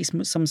you to release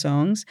some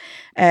songs.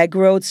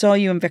 Grode saw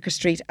you in Vicar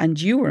Street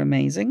and you were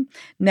amazing.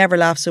 Never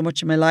laughed so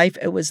much in my life.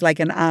 It was like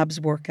an abs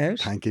workout.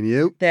 Thanking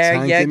you. There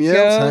Thanking you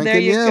go. Thanking There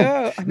you you.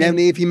 go. I Now,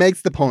 mean, Niamh, he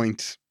makes the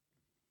point.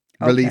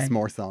 Release Okay.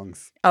 more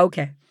songs.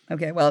 Okay.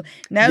 Well,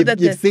 now that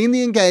You've seen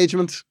the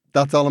engagement.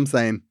 That's all I'm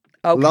saying.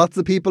 Okay. Lots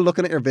of people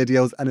looking at your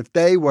videos, and if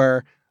they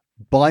were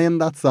buying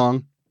that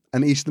song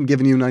and each of them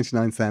giving you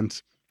 99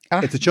 cents,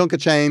 it's a chunk of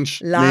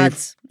change.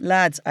 Lads,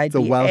 I'd It's a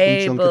be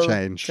welcome chunk of able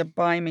change. to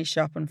buy me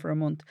shopping for a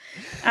month.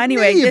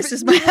 Anyway, Niamh, this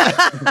is my...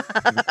 Have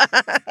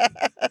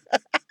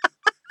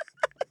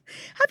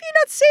you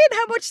not seen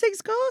how much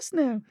things cost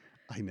now?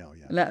 I know,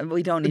 yeah.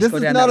 We don't need This to go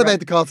is down not that about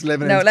road. the cost of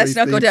living. No, in let's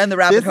not go Street. down the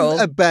rabbit This hole.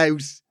 is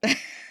about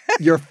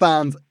your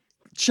fans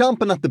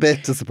chomping at the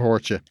bit to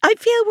support you. I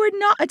feel we're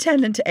not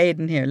attending to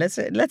Aidan here. Let's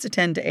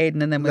attend to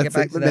Aidan and then we'll get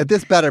back to Now, that.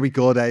 this better be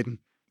good, Aidan,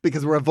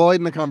 because we're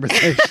avoiding a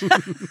conversation.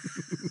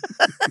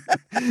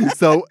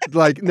 So,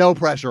 like, no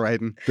pressure,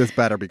 Aidan. This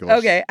better be good.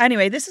 Okay,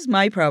 anyway, this is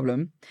my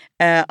problem.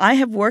 I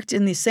have worked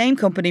in the same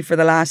company for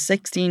the last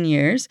 16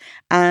 years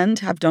and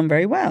have done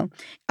very well.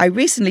 I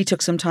recently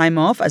took some time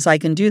off, as I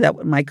can do that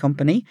with my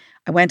company.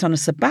 I went on a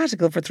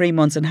sabbatical for 3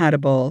 months and had a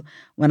ball.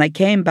 When I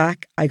came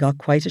back, I got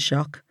quite a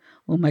shock.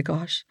 Oh my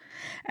gosh.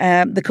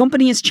 The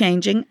company is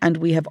changing and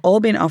we have all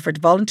been offered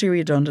voluntary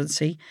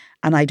redundancy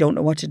and I don't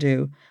know what to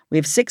do. We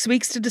have 6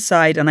 weeks to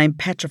decide and I'm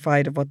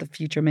petrified of what the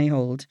future may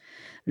hold.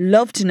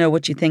 Love to know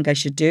what you think I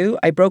should do.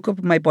 I broke up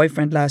with my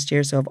boyfriend last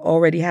year, so I've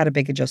already had a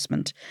big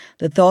adjustment.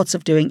 The thoughts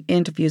of doing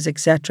interviews,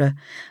 etc.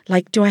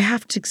 Like, do I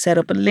have to set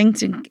up a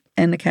LinkedIn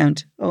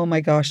account? Oh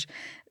my gosh.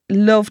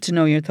 Love to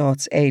know your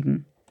thoughts,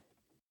 Aidan.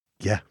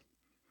 Yeah.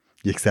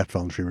 You accept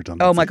voluntary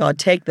redundancy. Oh my God,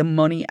 take the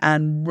money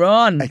and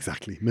run.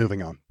 Exactly.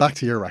 Moving on. Back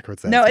to your record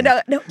sales. No.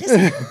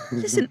 Niamh.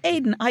 Listen,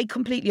 Aidan, I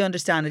completely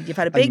understand it. You've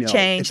had a I big know,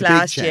 change it's a big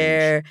last change.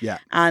 year. Yeah.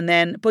 And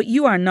then, but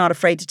you are not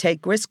afraid to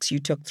take risks. You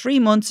took 3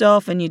 months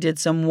off and you did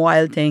some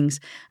wild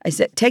things. I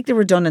said, take the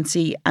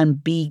redundancy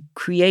and be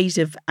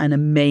creative and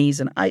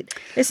amazing.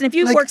 Listen, if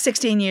you've Like, worked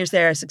 16 years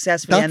there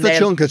successfully That's a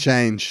chunk of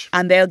change.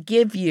 and they'll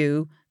give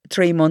you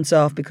 3 months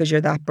off because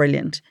you're that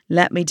brilliant,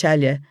 let me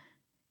tell you,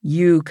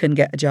 you can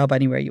get a job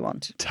anywhere you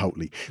want.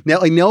 Totally. Now,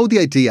 I know the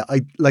idea.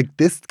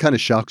 This kind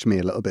of shocked me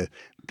a little bit.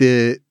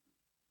 The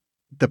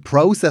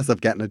process of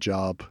getting a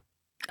job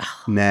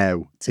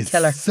now a is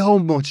killer. so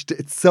much.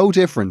 It's so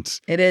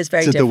different It is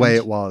very to different the way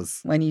it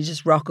was. when you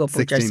just rock up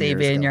with your 16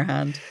 years CV in ago. your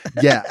hand.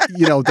 Yeah,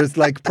 there's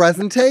like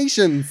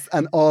presentations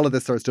and all of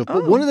this sort of stuff.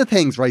 But one of the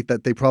things, right,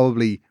 that they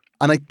probably,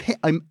 and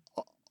I'm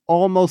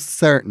almost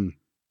certain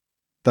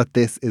that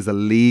this is a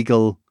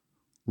legal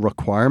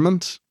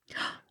requirement.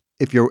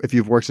 If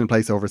you've worked in a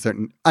place over a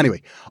certain...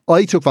 Anyway,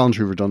 I took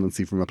voluntary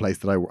redundancy from a place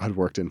that I had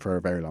worked in for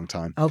a very long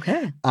time.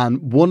 Okay.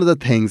 And one of the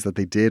things that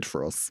they did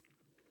for us,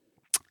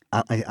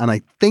 and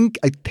I think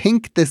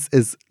this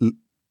is...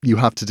 You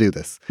have to do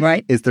this.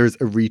 Right. Is there's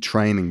a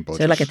retraining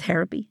budget. So like a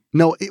therapy?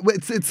 No,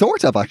 it's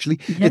sort of actually.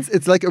 Yeah.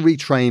 It's like a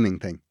retraining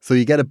thing. So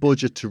you get a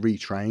budget to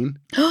retrain.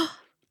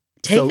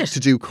 Take it. To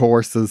do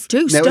courses.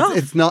 Do now, stuff.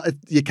 It's not.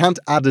 You can't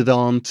add it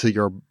on to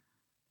your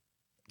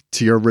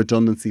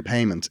redundancy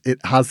payment. It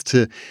has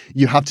to.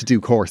 You have to do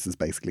courses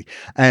basically.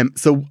 And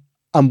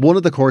one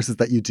of the courses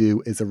that you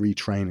do is a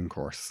retraining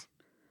course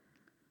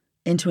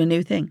Into a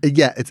new thing.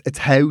 Yeah, it's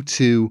how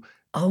to.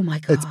 Oh my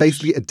God. It's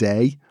basically a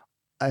day.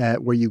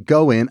 Where you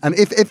go in, and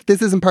if this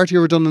isn't part of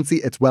your redundancy,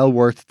 it's well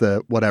worth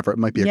the whatever. It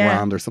might be a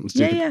grand or something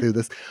stupid to do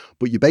this.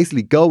 But you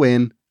basically go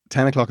in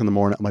 10 o'clock in the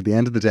morning, and by the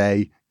end of the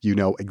day, you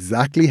know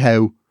exactly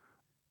how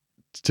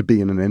to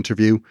be in an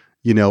interview.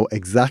 You know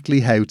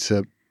exactly how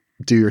to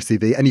do your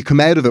CV, and you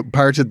come out of it.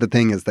 Part of the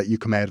thing is that you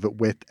come out of it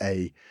with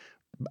a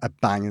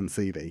banging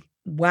CV.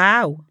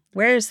 Wow.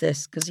 Where is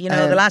this? Because,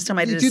 the last time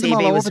I you did a do them all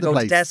CV was over to the go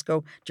to place.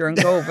 Tesco during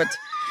COVID.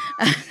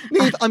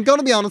 Niamh, I'm going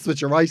to be honest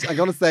with you, right? I'm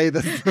going to say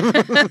this.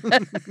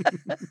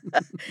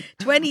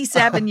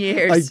 27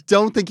 years. I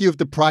don't think you have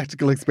the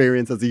practical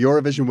experience as a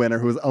Eurovision winner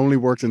who has only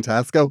worked in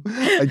Tesco.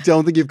 I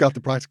don't think you've got the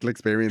practical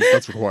experience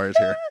that's required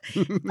here.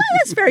 Well,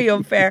 that's very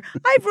unfair.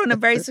 I've run a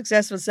very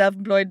successful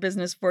self-employed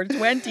business for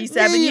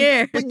 27 Niamh,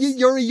 years. But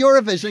you're a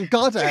Eurovision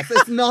goddess.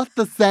 It's not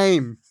the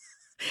same.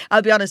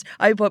 I'll be honest,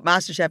 I put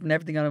MasterChef and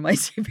everything on my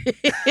CV.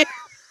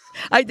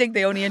 I think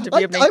they only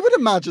interviewed me. I would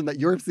imagine that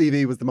your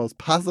CV was the most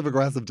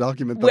passive-aggressive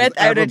document that has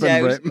Without ever a been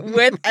doubt, written.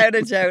 without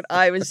a doubt,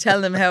 I was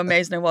telling them how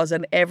amazing I was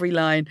on every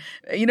line.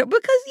 Because you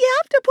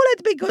have to pull out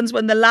the big guns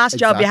when the last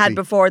job you had Exactly.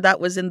 before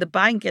that was in the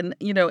bank in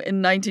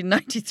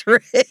 1993.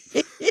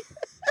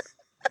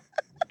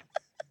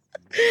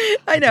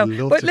 I know.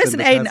 love But to listen,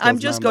 film the Aidan, I'm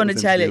Tesco's just man going to that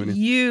was tell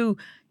interviewing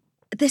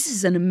this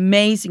is an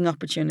amazing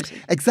opportunity.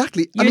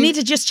 Exactly. You need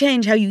to just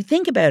change how you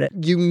think about it.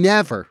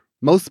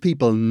 Most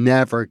people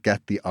never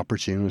get the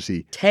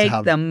opportunity Take to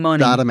have the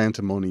money. that amount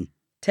of money.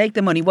 Take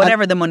the money,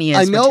 whatever the money is.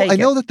 I but take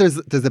know it.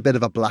 that there's a bit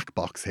of a black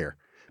box here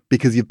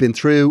because you've been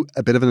through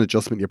a bit of an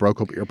adjustment. You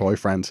broke up with your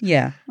boyfriend.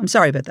 Yeah, I'm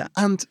sorry about that.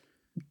 And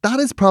that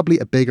is probably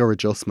a bigger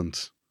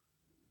adjustment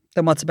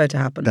Then what's about to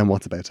happen? than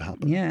what's about to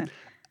happen. Yeah.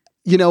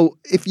 You know,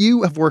 if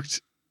you have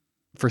worked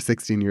for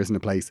 16 years in a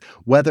place,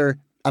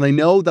 and I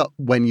know that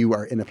when you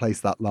are in a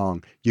place that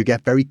long, you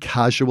get very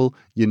casual,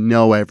 you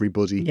know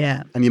everybody.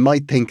 Yeah. And you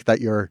might think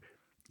that your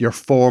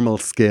formal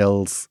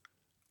skills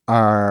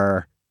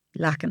are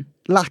Lacking.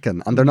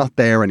 and they're not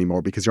there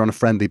anymore because you're on a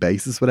friendly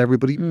basis with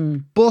everybody.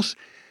 But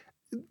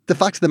the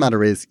fact of the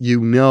matter is, you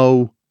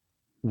know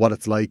what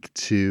it's like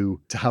to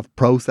have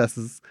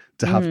processes,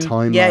 to have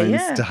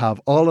timelines, to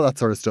have all of that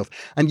sort of stuff.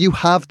 And you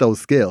have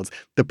those skills.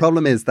 The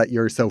problem is that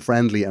you're so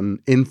friendly and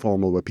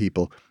informal with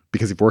people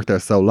because you've worked there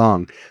so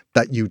long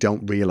that you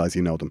don't realise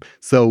you know them.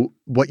 So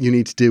what you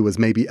need to do is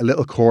maybe a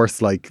little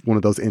course like one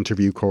of those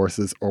interview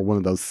courses or one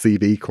of those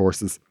CV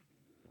courses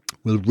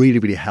will really,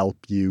 really help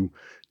you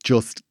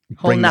just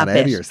bring that out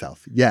of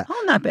yourself. Yeah.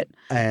 Hold that bit.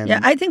 Yeah,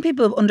 I think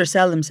people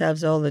undersell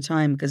themselves all the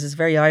time because it's a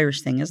very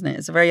Irish thing, isn't it?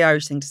 It's a very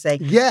Irish thing to say,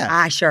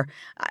 sure,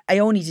 I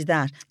only did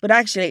that. But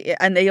actually,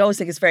 and they always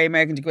think it's very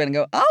American to go in and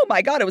go, oh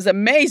my God, it was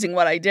amazing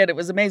what I did. It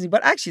was amazing.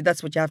 But actually,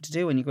 that's what you have to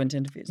do when you go into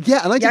interviews.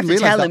 Yeah, and I didn't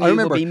realise that. You have to tell them I you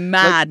remember, would be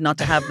mad not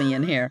to have me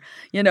in here.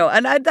 You know,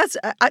 and that's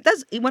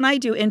when I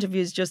do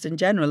interviews just in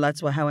general,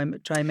 that's how I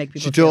try and make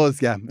people feel.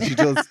 She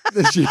does.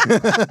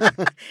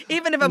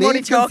 Even if I'm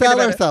only talking sell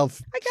about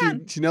herself. I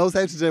can. She knows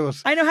how to do it.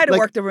 I know how to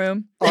work the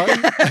room.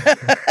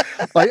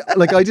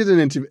 I did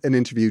an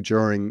interview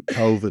during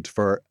COVID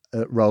for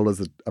a role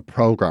as a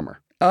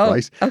programmer. Oh,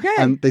 right? Okay.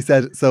 And they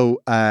said,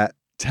 so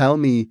tell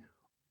me,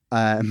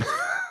 tell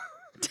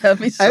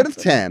me something. out of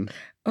 10,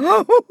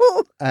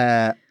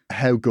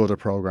 how good a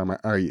programmer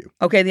are you?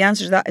 Okay, the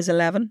answer to that is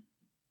 11.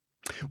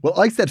 Well,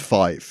 I said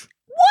 5.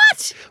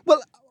 What?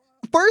 Well,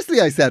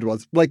 firstly, I said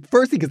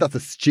because that's a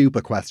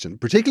stupid question,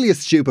 particularly a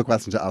stupid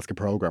question to ask a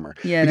programmer.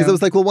 Yeah. Because I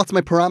was like, well, what's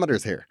my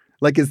parameters here?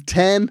 Like, is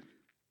 10...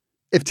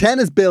 If 10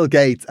 is Bill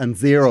Gates and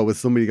 0 is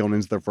somebody going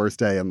into their first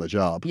day on the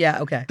job,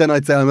 yeah, okay, then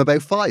I'd say I'm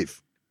about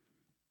 5.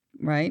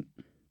 Right,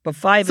 but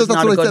 5 is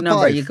not a good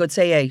number. 5. You could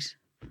say 8.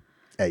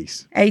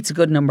 8. 8's a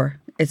good number.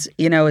 It's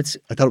I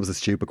thought it was a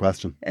stupid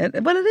question.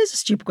 Well, it is a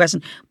stupid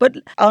question. But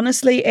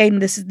honestly,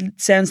 Aidan,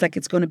 sounds like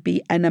it's going to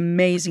be an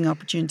amazing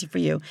opportunity for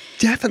you.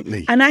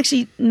 Definitely. And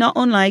actually, not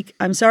unlike,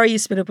 I'm sorry you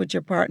split up with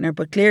your partner,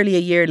 but clearly a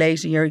year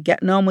later, you're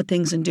getting on with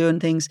things and doing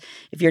things.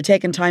 If you're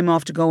taking time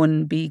off to go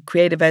and be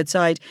creative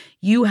outside,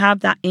 you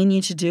have that in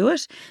you to do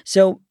it.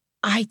 So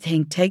I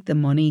think take the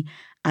money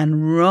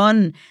and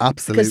run.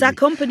 Absolutely. Because that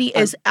company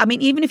is,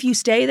 even if you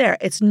stay there,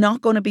 it's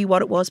not going to be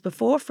what it was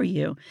before for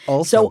you.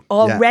 Also,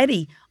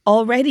 so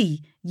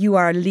already you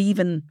are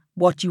leaving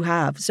what you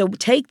have. So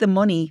take the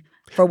money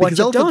for what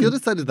you've done. The other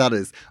side of that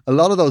is a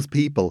lot of those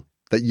people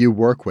that you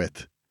work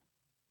with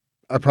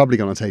are probably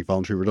going to take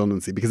voluntary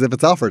redundancy because if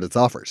it's offered, it's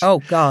offered.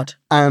 Oh, God.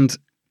 And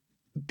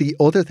the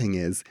other thing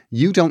is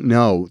you don't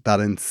know that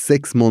in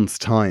 6 months'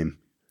 time,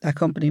 that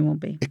company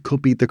won't be.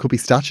 There could be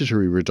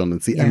statutory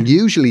redundancy. Yeah. And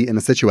usually in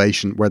a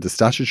situation where there's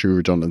statutory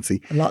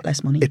redundancy, a lot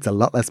less money. It's a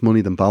lot less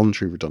money than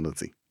voluntary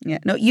redundancy. Yeah.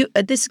 No,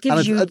 this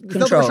gives you control. It's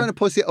not we're trying to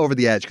push you over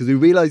the edge because we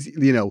realise,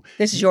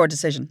 this is your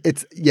decision.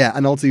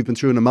 And also you've been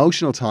through an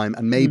emotional time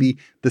and maybe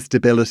the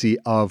stability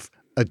of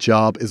a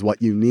job is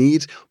what you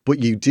need,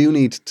 but you do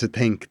need to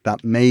think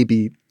that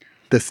maybe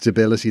the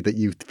stability that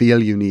you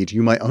feel you need,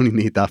 you might only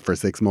need that for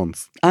 6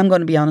 months. I'm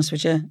going to be honest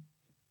with you.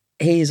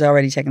 He's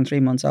already taken 3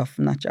 months off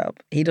from that job.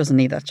 He doesn't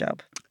need that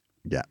job.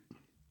 Yeah.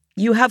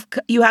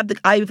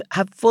 I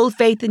have full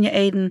faith in you,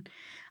 Aidan.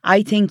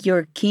 I think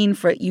you're keen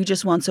for it. You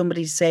just want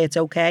somebody to say it's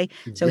okay.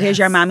 So here's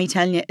your mammy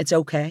telling you it's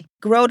okay.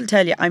 Garrod will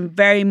tell you, I'm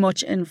very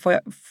much in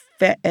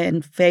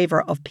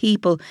favour of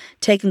people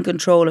taking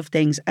control of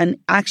things and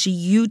actually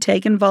you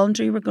taking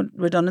voluntary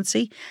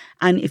redundancy.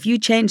 And if you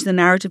change the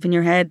narrative in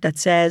your head that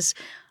says,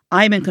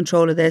 I'm in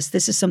control of this.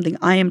 This is something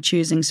I am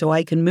choosing so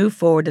I can move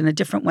forward in a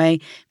different way,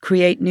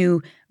 create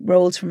new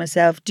roles for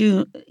myself,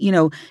 do,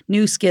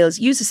 new skills,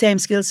 use the same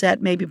skill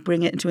set, maybe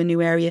bring it into a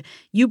new area.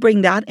 You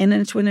bring that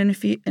into an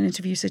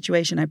interview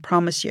situation, I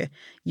promise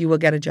you will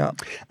get a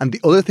job. And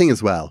the other thing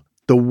as well,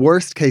 the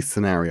worst case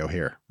scenario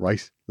here,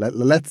 right?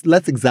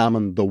 Let's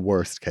examine the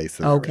worst case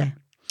scenario. Okay.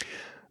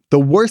 The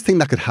worst thing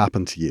that could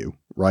happen to you,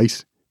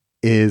 right,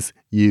 is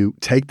you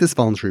take this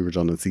voluntary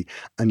redundancy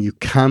and you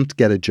can't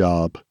get a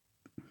job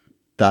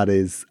that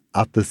is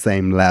at the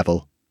same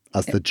level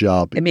as the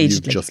job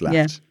you've just left.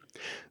 Yeah.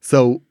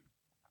 So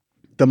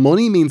the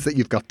money means that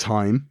you've got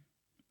time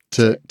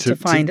to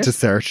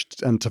search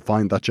and to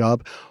find that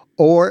job,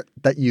 or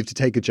that you have to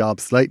take a job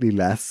slightly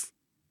less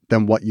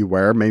than what you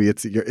were. Maybe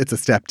it's a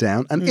step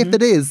down. And if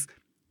it is,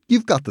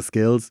 you've got the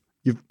skills.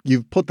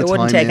 You've put the time in.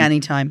 It wouldn't take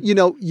any time.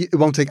 It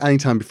won't take any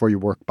time before you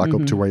work back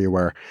up to where you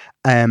were.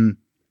 And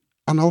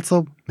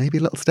also maybe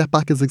a little step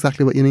back is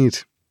exactly what you need.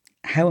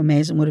 How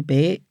amazing would it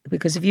be?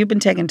 Because if you've been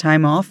taking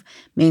time off,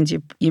 means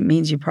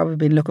you've probably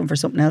been looking for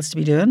something else to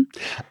be doing.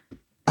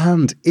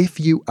 And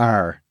if you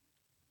are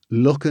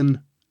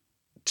looking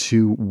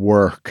to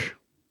work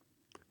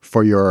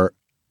for your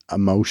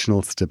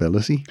emotional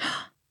stability,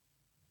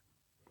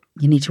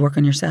 you need to work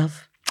on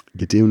yourself.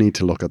 You do need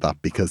to look at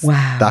that because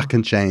Wow. that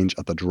can change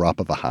at the drop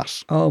of a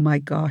hat. Oh my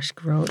gosh,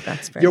 Gro,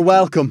 that's very You're deep.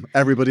 welcome,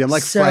 everybody. I'm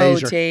like So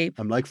Frasier. deep.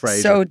 I'm like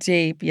Frasier. So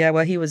deep. Yeah,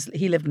 well, he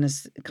lived in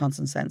a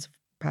constant sense of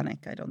panic,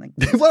 I don't think.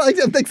 Well,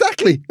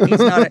 exactly. He's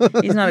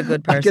not a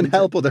good I person. can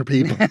help other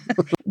people.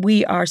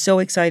 We are so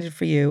excited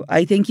for you.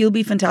 I think you'll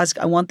be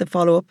fantastic. I want the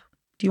follow-up.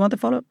 Do you want the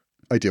follow-up?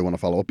 I do want to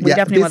follow up. We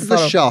definitely this want is to a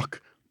follow up.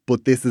 shock,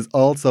 but this is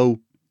also,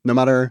 no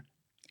matter,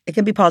 It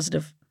can be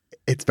positive.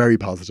 it's very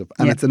positive.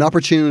 And Yeah. it's an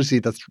opportunity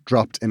that's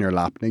dropped in your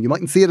lap. Now, you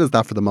mightn't see it as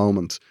that for the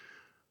moment,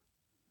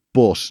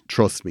 but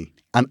trust me.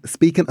 And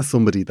speaking as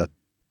somebody that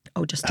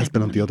Oh, just has take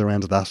been on the other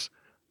end of that,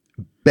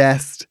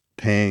 best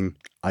thing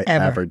I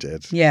Ever. ever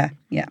did. Yeah,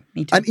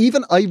 me too. And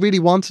even I really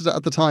wanted it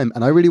at the time,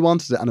 and I really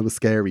wanted it, and it was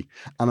scary.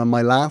 And on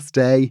my last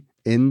day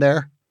in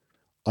there,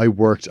 I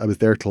was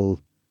there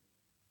till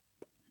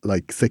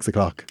like 6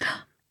 o'clock,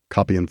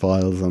 copying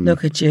files. And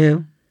Look at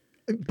you.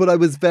 but I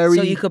was very.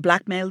 So you could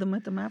blackmail them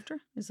with them after?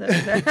 Is that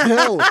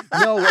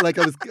no, like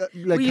I was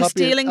like Were you copying-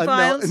 stealing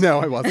files? No,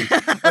 I wasn't.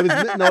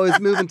 I was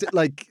moving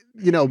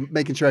to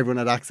making sure everyone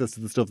had access to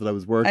the stuff that I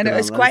was working I know on.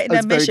 it's quite an I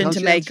was very admission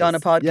to make on a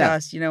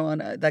conscientious.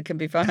 podcast, that can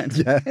be found.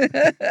 Yeah.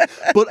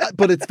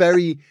 But it's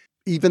very.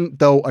 Even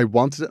though I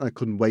wanted it and I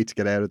couldn't wait to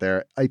get out of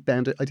there, I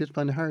did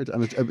find it hard,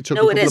 and it took a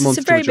No, couple it of is. months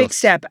It's a very to big adjust.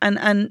 step,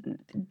 and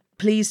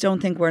please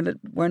don't think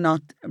we're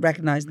not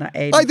recognising that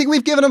aid. I think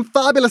we've given him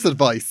fabulous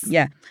advice.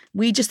 Yeah,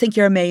 we just think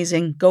you're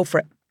amazing. Go for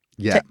it.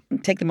 Yeah.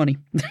 Take the money.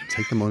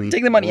 Take the money.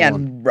 Take the money run.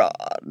 and run.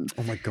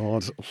 Oh my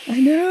God. I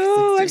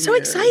know. I'm 16 so years.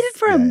 excited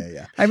for him.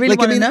 Yeah. I really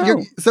want to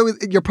know.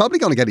 You're probably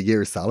going to get a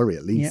year's salary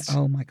at Yeah. least.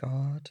 Oh my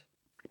God.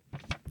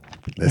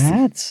 Listen,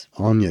 Lads.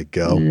 on you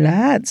go.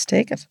 Lads,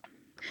 take it.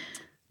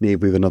 Niamh,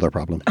 we have another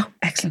problem. Oh,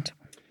 excellent.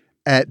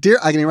 Dear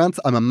Agony Rants,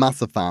 I'm a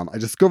massive fan. I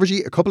discovered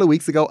you a couple of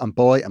weeks ago and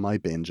boy, am I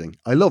binging.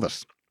 I love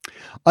it.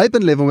 I've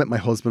been living with my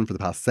husband for the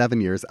past 7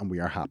 years and we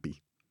are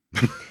happy.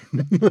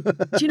 Do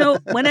you know,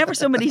 whenever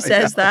somebody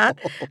says that,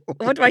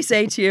 what do I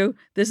say to you?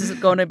 This is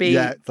going to be,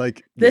 Yeah, it's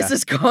like, this yeah.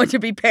 is going to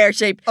be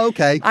pear-shaped.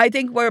 Okay. I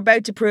think we're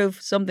about to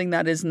prove something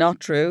that is not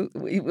true.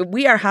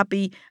 We are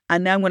happy,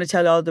 and now I'm going to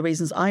tell you all the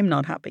reasons I'm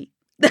not happy.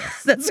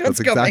 That's what's That's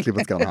going. exactly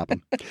what's going to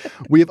happen.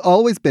 We have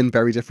always been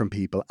very different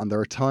people, and there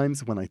are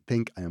times when I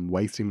think I am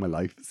wasting my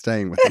life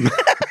staying with him.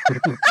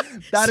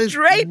 That is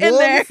Straight in one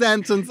there.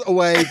 sentence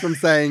away from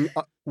saying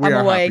we I'm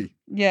are away. happy.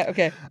 Yeah,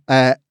 okay.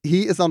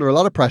 He is under a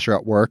lot of pressure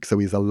at work, so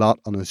he's a lot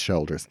on his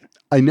shoulders.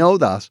 I know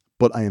that,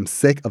 but I am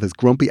sick of his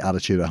grumpy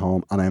attitude at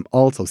home, and I am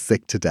also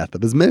sick to death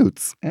of his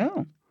moods.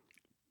 Oh,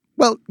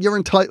 Well, you're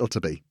entitled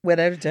to be.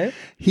 without a doubt.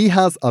 He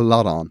has a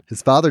lot on.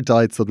 His father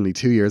died suddenly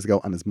 2 years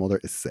ago and his mother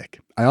is sick.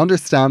 I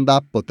understand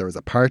that, but there is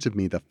a part of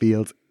me that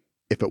feels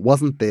if it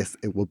wasn't this,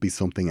 it would be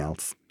something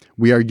else.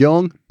 We are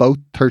young, both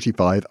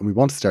 35, and we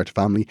want to start a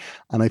family,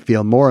 and I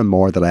feel more and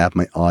more that I have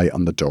my eye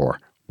on the door.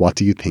 What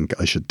do you think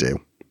I should do?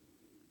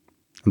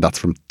 And that's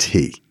from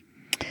T.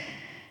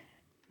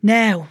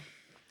 Now,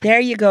 there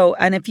you go.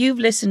 And if you've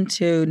listened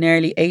to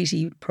nearly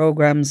 80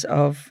 programmes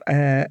of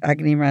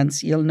Agony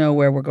Rants, you'll know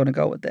where we're going to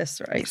go with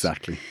this, right?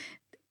 Exactly.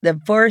 The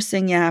first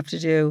thing you have to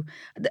do,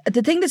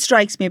 the thing that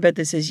strikes me about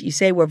this is you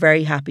say we're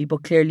very happy,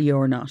 but clearly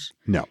you're not.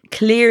 No.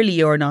 Clearly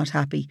you're not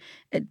happy.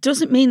 It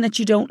doesn't mean that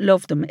you don't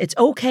love them. It's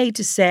okay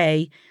to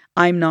say,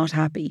 I'm not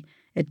happy.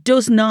 It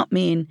does not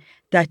mean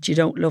that you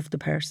don't love the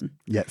person.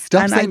 Yeah,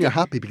 stop And I saying thi- you're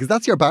happy because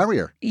that's your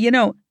barrier. You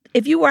know,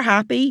 if you were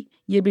happy,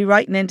 you'd be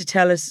writing in to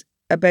tell us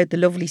about the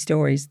lovely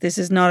stories. This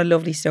is not a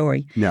lovely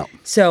story. No.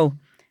 So,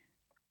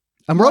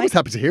 And we're always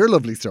happy to hear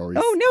lovely stories.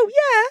 oh no,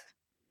 yeah.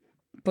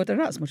 But they're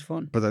not as much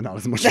fun. But they're not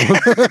as much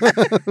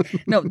fun.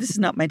 No, this is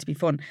not meant to be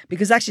fun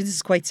because actually this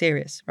is quite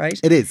serious, right?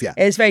 It is, yeah.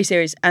 It's very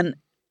serious. And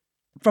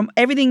from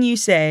everything you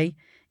say,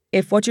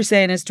 if what you're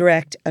saying is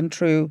direct and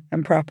true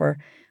and proper,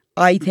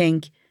 I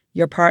think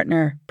your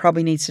partner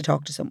probably needs to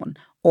talk to someone,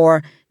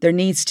 or there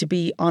needs to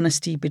be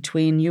honesty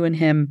between you and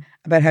him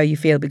about how you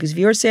feel. Because if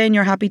you're saying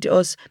you're happy to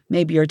us,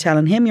 maybe you're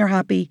telling him you're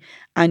happy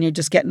and you're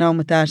just getting on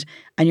with that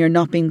and you're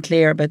not being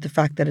clear about the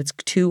fact that it's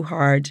too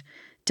hard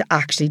to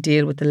actually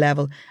deal with the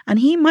level. And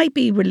he might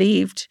be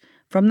relieved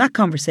from that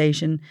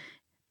conversation.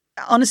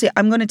 Honestly,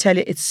 I'm going to tell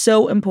you, it's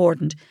so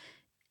important.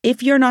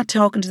 If you're not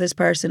talking to this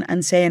person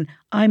and saying,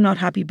 I'm not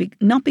happy,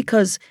 not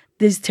because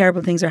these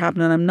terrible things are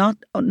happening, I'm not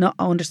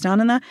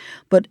understanding that,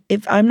 but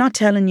if I'm not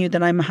telling you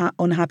that I'm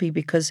unhappy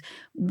because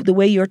the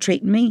way you're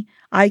treating me,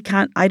 I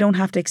don't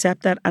have to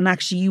accept that. And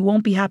actually, you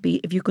won't be happy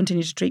if you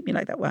continue to treat me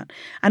like that.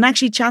 And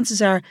actually, chances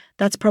are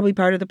that's probably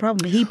part of the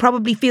problem. He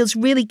probably feels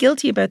really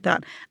guilty about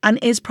that and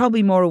is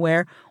probably more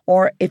aware.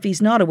 Or if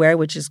he's not aware,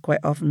 which is quite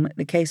often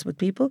the case with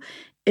people,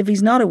 if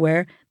he's not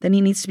aware, then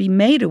he needs to be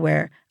made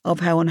aware of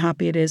how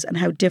unhappy it is and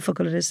how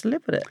difficult it is to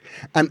live with it.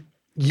 And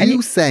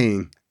you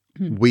saying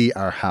we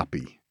are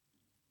happy,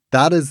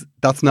 that's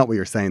not what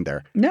you're saying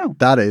there. No.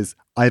 That is,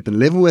 I've been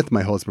living with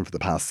my husband for the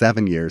past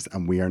 7 years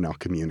and we are not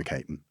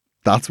communicating.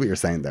 That's what you're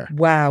saying there.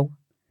 Wow.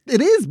 It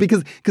is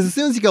because as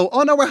soon as you go,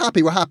 oh no, we're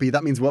happy,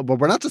 that means well,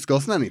 we're not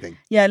discussing anything.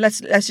 Yeah,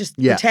 let's just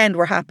pretend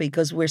we're happy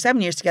because we're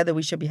 7 years together.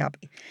 We should be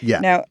happy. Yeah.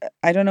 Now,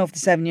 I don't know if the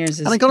 7 years is.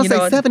 And I'm going to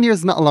say 7 years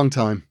is not a long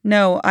time.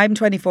 No, I'm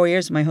 24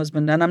 years with my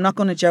husband, and I'm not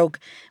going to joke.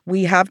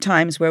 We have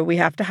times where we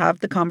have to have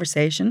the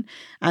conversation,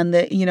 and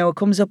it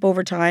comes up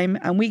over time,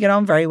 and we get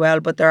on very well.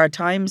 But there are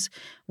times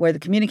where the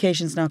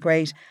communication's not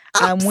great,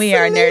 and we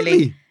are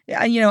nearly.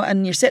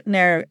 And you're sitting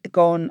there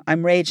going,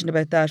 I'm raging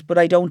about that, but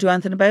I don't do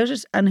anything about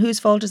it. And whose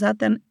fault is that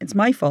then? It's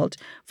my fault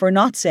for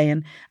not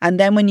saying. And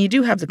then when you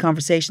do have the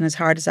conversation, as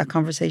hard as that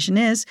conversation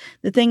is,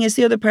 the thing is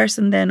the other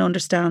person then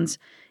understands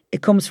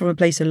it comes from a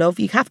place of love.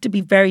 You have to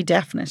be very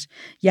definite.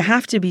 You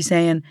have to be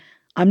saying,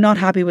 I'm not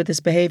happy with this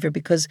behaviour,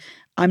 because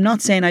I'm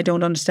not saying I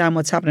don't understand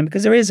what's happening,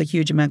 because there is a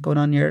huge amount going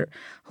on in your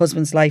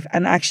husband's life.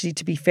 And actually,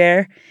 to be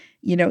fair,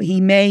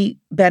 he may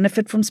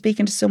benefit from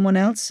speaking to someone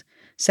else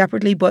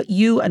separately, but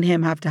you and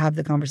him have to have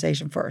the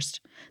conversation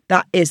first.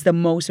 That is the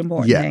most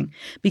important thing,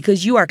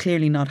 because you are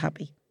clearly not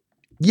happy.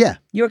 Yeah.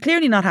 You're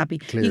clearly not happy.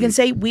 Clearly. You can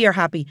say we are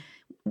happy.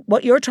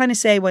 What you're trying to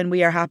say when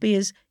we are happy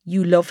is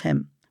you love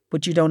him,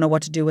 but you don't know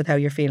what to do with how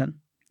you're feeling.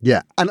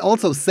 Yeah. And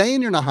also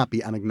saying you're not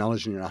happy and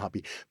acknowledging you're not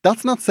happy,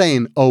 that's not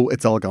saying, oh,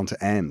 it's all going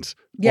to end.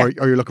 Yeah.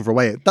 Or you're looking for a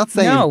way. That's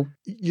saying, No.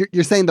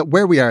 You're saying that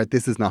where we are,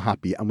 this is not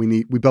happy, and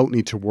we both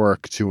need to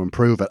work to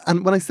improve it.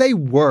 And when I say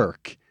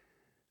work,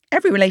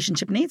 every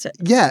relationship needs it.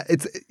 yeah,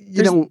 it's,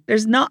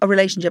 There's not a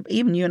relationship,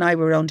 even you and I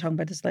were on talking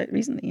about this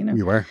recently,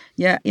 we were.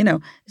 Yeah,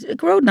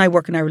 Garode and I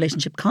work in our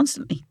relationship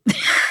constantly.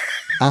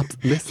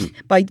 Listen.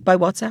 By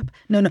WhatsApp?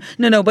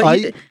 No, but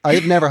I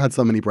have never had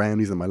so many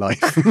brownies in my life.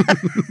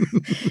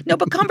 no,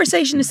 but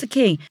conversation is the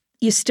key.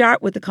 You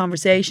start with the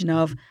conversation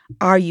of,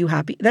 are you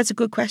happy? That's a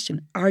good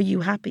question. Are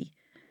you happy?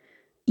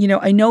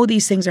 I know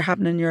these things are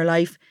happening in your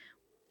life,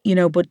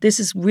 but this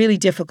is really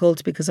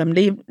difficult because I'm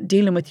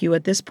dealing with you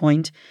at this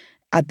point,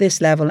 at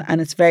this level, and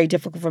it's very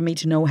difficult for me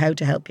to know how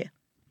to help you.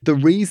 The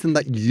reason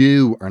that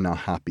you are not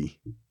happy,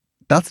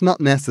 that's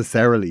not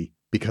necessarily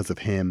because of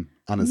him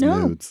and his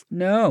moods.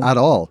 No. At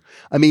all.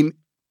 I mean,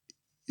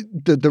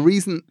 the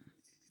reason,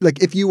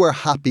 like, if you were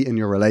happy in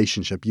your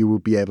relationship, you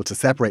would be able to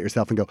separate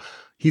yourself and go,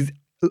 he's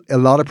a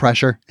lot of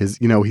pressure. He's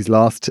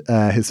lost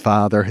his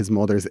father, his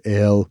mother's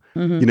ill.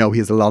 Mm-hmm. He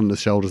has a lot on his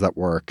shoulders at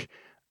work.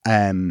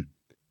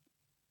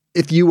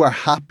 If you were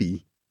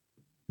happy,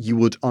 you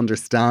would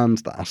understand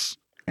that.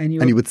 And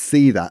you would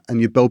see that,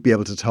 and you'd both be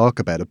able to talk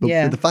about it.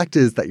 But the fact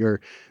is that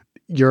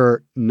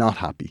you're not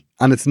happy,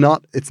 and it's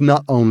not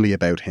only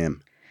about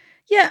him.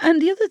 Yeah,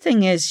 and the other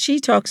thing is, she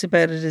talks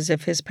about it as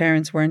if his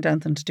parents weren't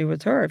anything to do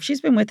with her. If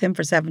she's been with him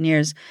for 7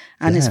 years,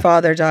 and his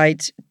father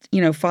died,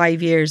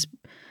 5 years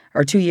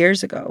or 2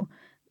 years ago,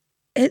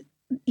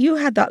 you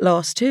had that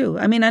loss too.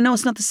 I mean, I know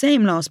it's not the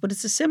same loss, but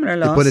it's a similar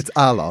loss. But it's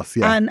a loss,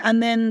 yeah.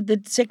 And then the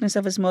sickness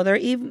of his mother,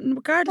 even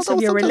regardless of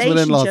your relationship.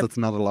 With in-laws, it's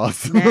not a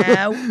loss.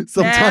 No.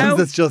 Sometimes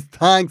it's just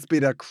thanks be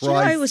to Christ.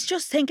 I was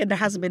just thinking there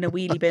hasn't been a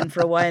wheelie bin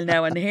for a while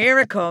now, and here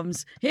it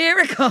comes.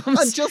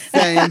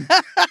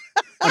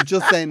 I'm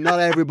just saying, not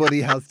everybody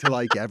has to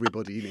like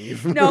everybody,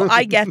 Niamh. No,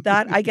 I get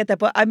that.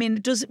 But I mean,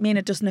 it doesn't mean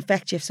it doesn't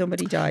affect you if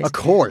somebody dies. Of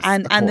course.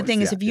 And the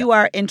thing is, if you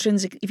are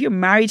if you're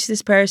married to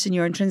this person,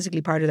 you're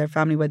intrinsically part of their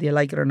family, whether you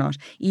like it or not,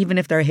 even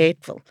if they're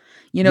hateful.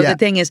 The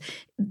thing is,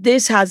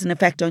 this has an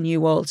effect on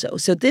you also.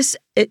 So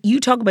you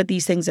talk about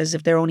these things as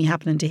if they're only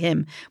happening to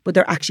him, but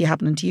they're actually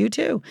happening to you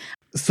too.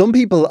 Some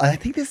people, I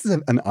think this is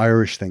an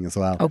Irish thing as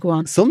well. Oh, go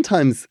on.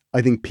 Sometimes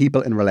I think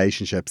people in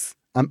relationships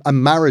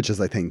and marriages,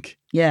 I think,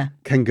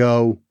 can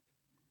go,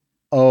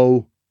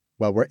 oh,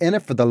 well, we're in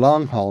it for the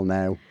long haul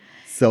now,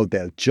 so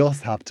they'll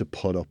just have to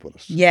put up with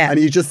it. Yeah. And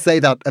you just say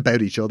that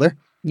about each other.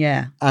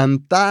 Yeah.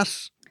 And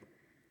that's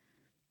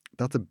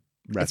a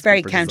recipe it's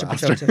very for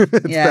counterproductive.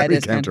 It's yeah, very it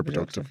is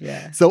counterproductive.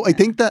 Yeah. So I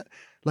think that,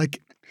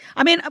 like,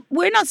 I mean,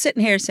 we're not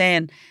sitting here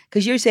saying,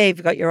 because you say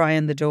you've got your eye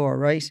on the door,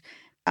 right?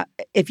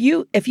 If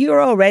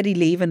you're already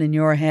leaving in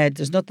your head,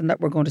 there's nothing that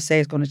we're going to say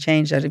is going to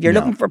change that. If you're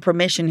looking for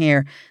permission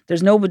here,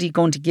 there's nobody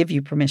going to give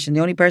you permission.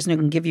 The only person who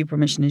can give you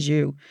permission is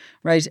you,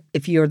 right?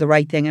 If you're the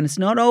right thing. And it's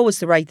not always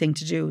the right thing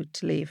to do,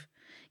 to leave.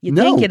 You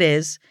think it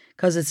is,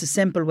 because it's a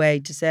simple way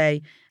to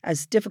say,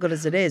 as difficult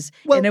as it is,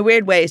 in a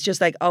weird way, it's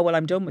just like, oh, well,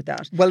 I'm done with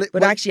that.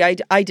 But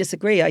actually, I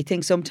disagree. I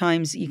think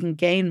sometimes you can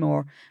gain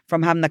more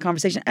from having that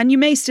conversation. And you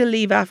may still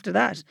leave after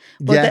that.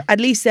 But at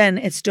least then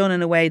it's done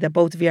in a way that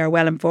both of you are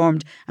well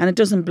informed, and it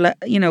doesn't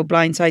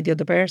blindside the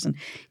other person,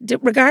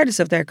 regardless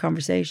of their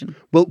conversation.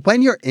 Well,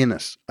 when you're in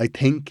it, I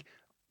think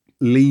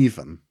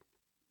leaving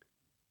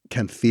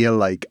can feel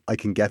like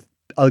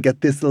I'll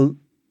get this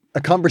a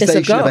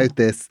conversation about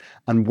this,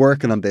 and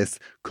working on this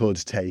could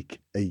take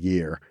a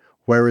year.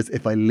 Whereas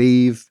if I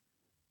leave,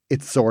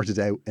 it's sorted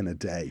out in a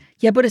day.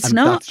 Yeah, but it's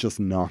not. That's just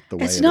not the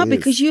way it is. It's not,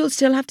 because you'll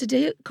still have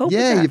to cope with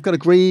that. Yeah, you've got to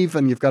grieve,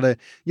 and you've got to,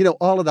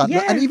 all of that.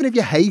 Yeah. And even if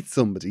you hate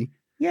somebody,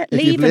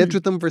 if you've lived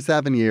with them for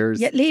 7 years.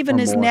 Yeah, leaving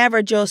is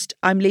never just,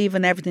 I'm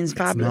leaving, everything's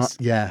fabulous.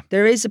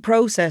 There is a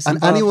process.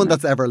 And anyone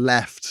that's ever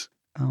left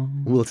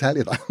will tell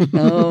you that.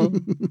 Oh.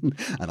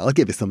 And I'll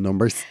give you some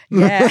numbers.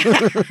 Yeah.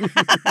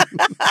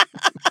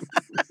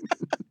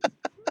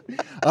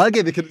 I'll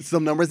give you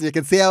some numbers and you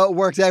can see how it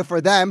worked out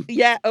for them.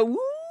 Yeah.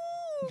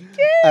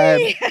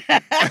 Yay.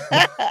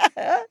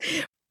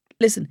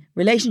 Listen,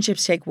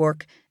 relationships take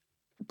work,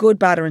 good,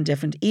 bad or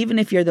indifferent. Even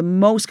if you're the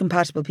most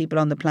compatible people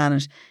on the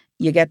planet,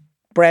 you get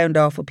browned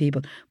off with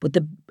people. But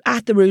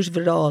at the root of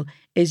it all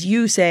is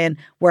you saying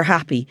we're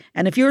happy.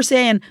 And if you're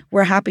saying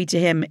we're happy to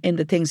him in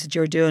the things that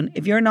you're doing,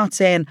 if you're not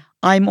saying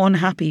I'm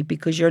unhappy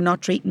because you're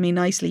not treating me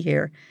nicely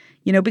here,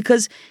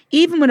 because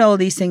even with all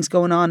these things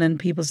going on in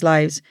people's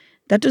lives,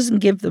 that doesn't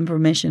give them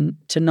permission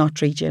to not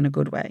treat you in a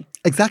good way.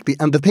 Exactly.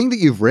 And the thing that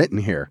you've written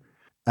here,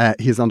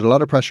 he's under a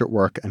lot of pressure at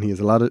work and he has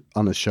a lot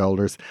on his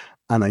shoulders.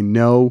 And I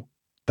know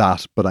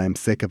that, but I am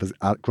sick of his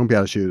grumpy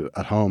attitude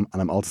at home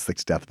and I'm also sick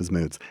to death of his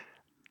moods.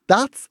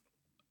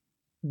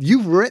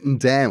 You've written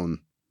down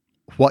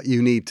what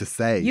you need to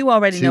say. You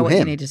already know what him,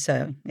 you need to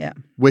say. Yeah.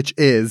 Which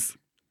is,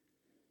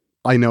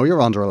 I know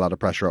you're under a lot of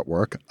pressure at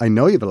work. I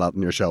know you have a lot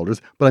on your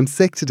shoulders, but I'm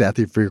sick to death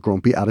of your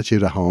grumpy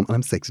attitude at home and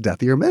I'm sick to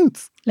death of your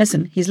moods.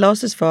 Listen, he's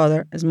lost his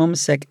father, his mum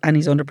is sick and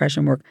he's under pressure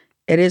in work.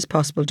 It is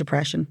possible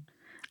depression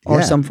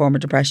or some form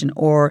of depression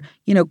or,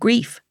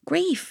 grief.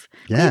 Grief.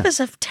 Yeah. Grief is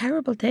a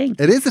terrible thing.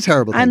 It is a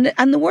terrible thing.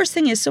 And the worst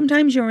thing is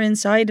sometimes you're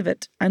inside of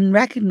it and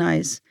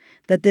recognise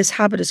that this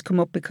habit has come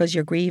up because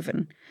you're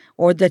grieving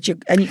or that you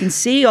can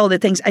see all the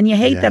things and you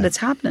hate that it's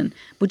happening,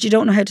 but you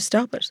don't know how to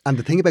stop it. And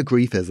the thing about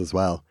grief is as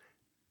well,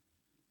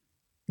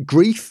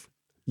 grief,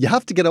 you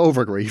have to get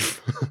over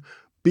grief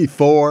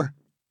before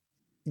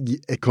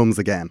it comes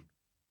again.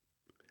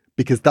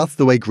 Because that's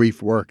the way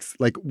grief works.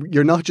 Like,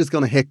 you're not just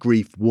going to hit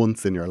grief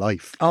once in your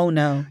life. Oh,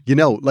 no.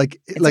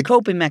 It's a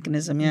coping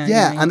mechanism, yeah.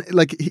 Yeah,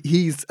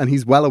 and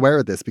he's well aware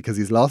of this because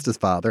he's lost his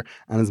father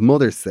and his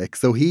mother's sick.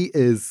 So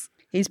he's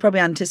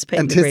probably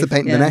anticipating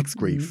the next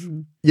grief.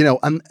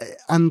 Mm-hmm.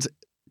 And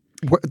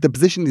the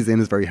position he's in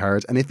is very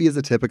hard. And if he is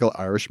a typical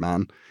Irish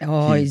man,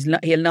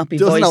 he'll not be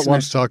does voicing not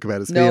want it. to talk about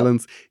his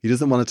feelings. He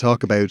doesn't want to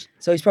talk about.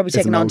 So he's probably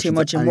taking on too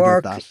much in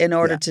work in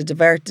order to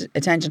divert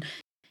attention.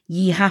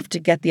 You have to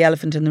get the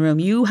elephant in the room.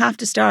 You have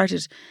to start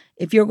it.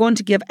 If you're going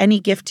to give any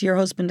gift to your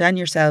husband and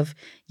yourself,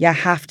 you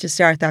have to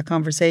start that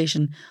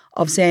conversation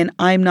of saying,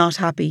 I'm not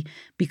happy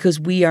because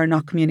we are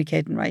not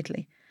communicating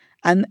rightly.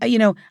 And,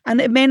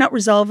 and it may not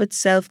resolve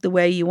itself the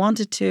way you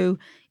want it to.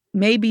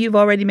 Maybe you've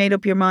already made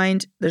up your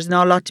mind. There's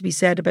not a lot to be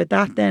said about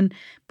that then.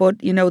 But,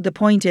 the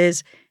point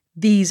is,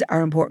 these are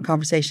important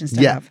conversations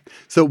to have.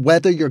 So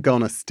whether you're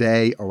going to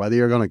stay or whether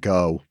you're going to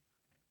go,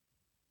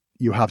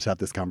 you have to have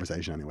this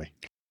conversation anyway.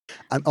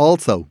 And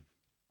also,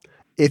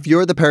 if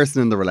you're the person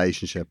in the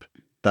relationship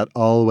that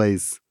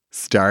always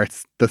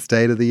starts the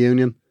State of the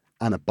Union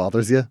and it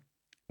bothers you,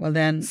 well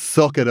then,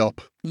 suck it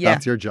up. Yeah.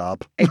 That's your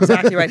job.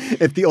 Exactly right.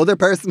 If the other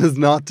person is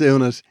not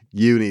doing it,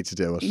 you need to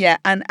do it. Yeah,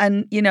 and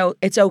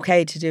it's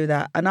okay to do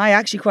that. And I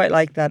actually quite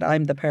like that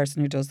I'm the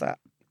person who does that.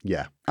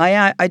 Yeah.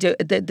 I do.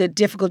 The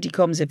difficulty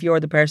comes if you're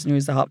the person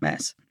who's the hot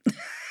mess.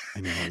 I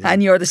know, yeah.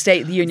 And you're the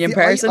State of the Union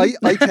person.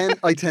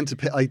 I tend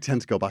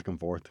to go back and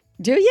forth.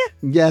 Do you?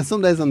 Yeah,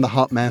 some days I'm the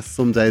hot mess,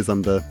 some days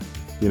I'm the,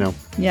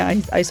 Yeah,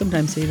 I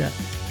sometimes see that.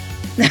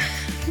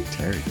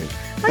 Terry.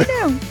 I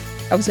know.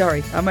 I'm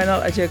sorry. I might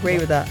not actually agree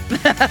with that.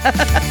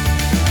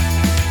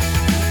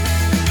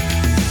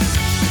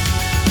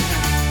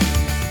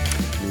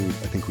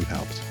 I think we've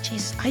helped.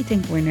 Jeez, I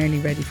think we're nearly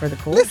ready for the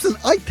course. Listen,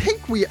 I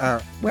think we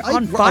are. We're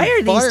on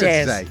fire these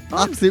days. Today.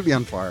 Absolutely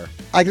on fire.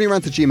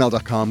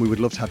 agonyrants@gmail.com. We would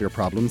love to have your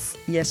problems.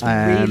 Yes, we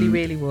really,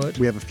 really would.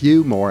 We have a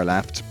few more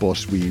left,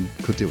 but we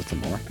could do with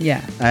some more.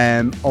 Yeah.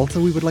 Also,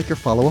 we would like your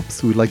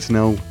follow-ups. We would like to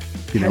know,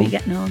 how are you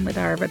getting on with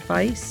our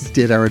advice?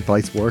 Did our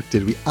advice work?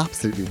 Did we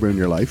absolutely ruin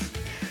your life?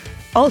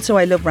 Also,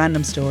 I love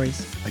random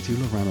stories. I do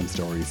love random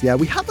stories. Yeah,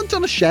 we haven't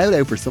done a shout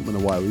out for something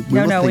in a while.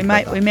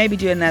 We may be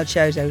doing that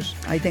shout out.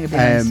 I think it'd be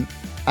nice.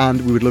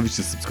 And we would love you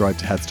to subscribe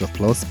to Head Stuff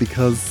Plus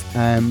because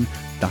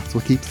that's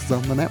what keeps us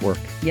on the network.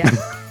 Yeah.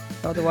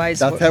 Otherwise,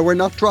 that's how we're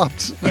not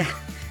dropped. Yeah.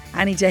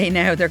 Any day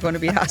now, they're going to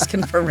be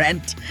asking for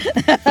rent.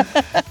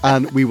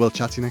 And we will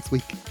chat to you next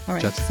week. All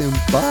right. Chat to you soon.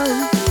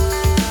 Bye.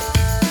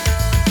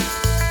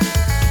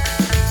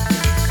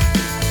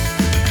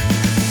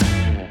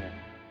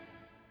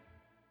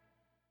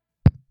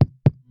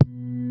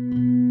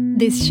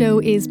 This show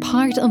is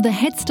part of the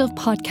Head Stuff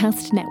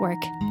Podcast Network,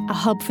 a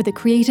hub for the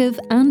creative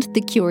and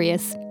the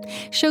curious.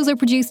 Shows are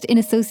produced in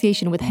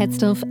association with Head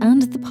Stuff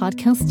and the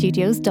Podcast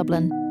Studios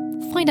Dublin.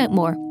 Find out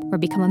more or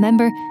become a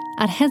member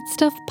at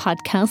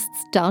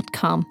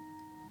headstuffpodcasts.com.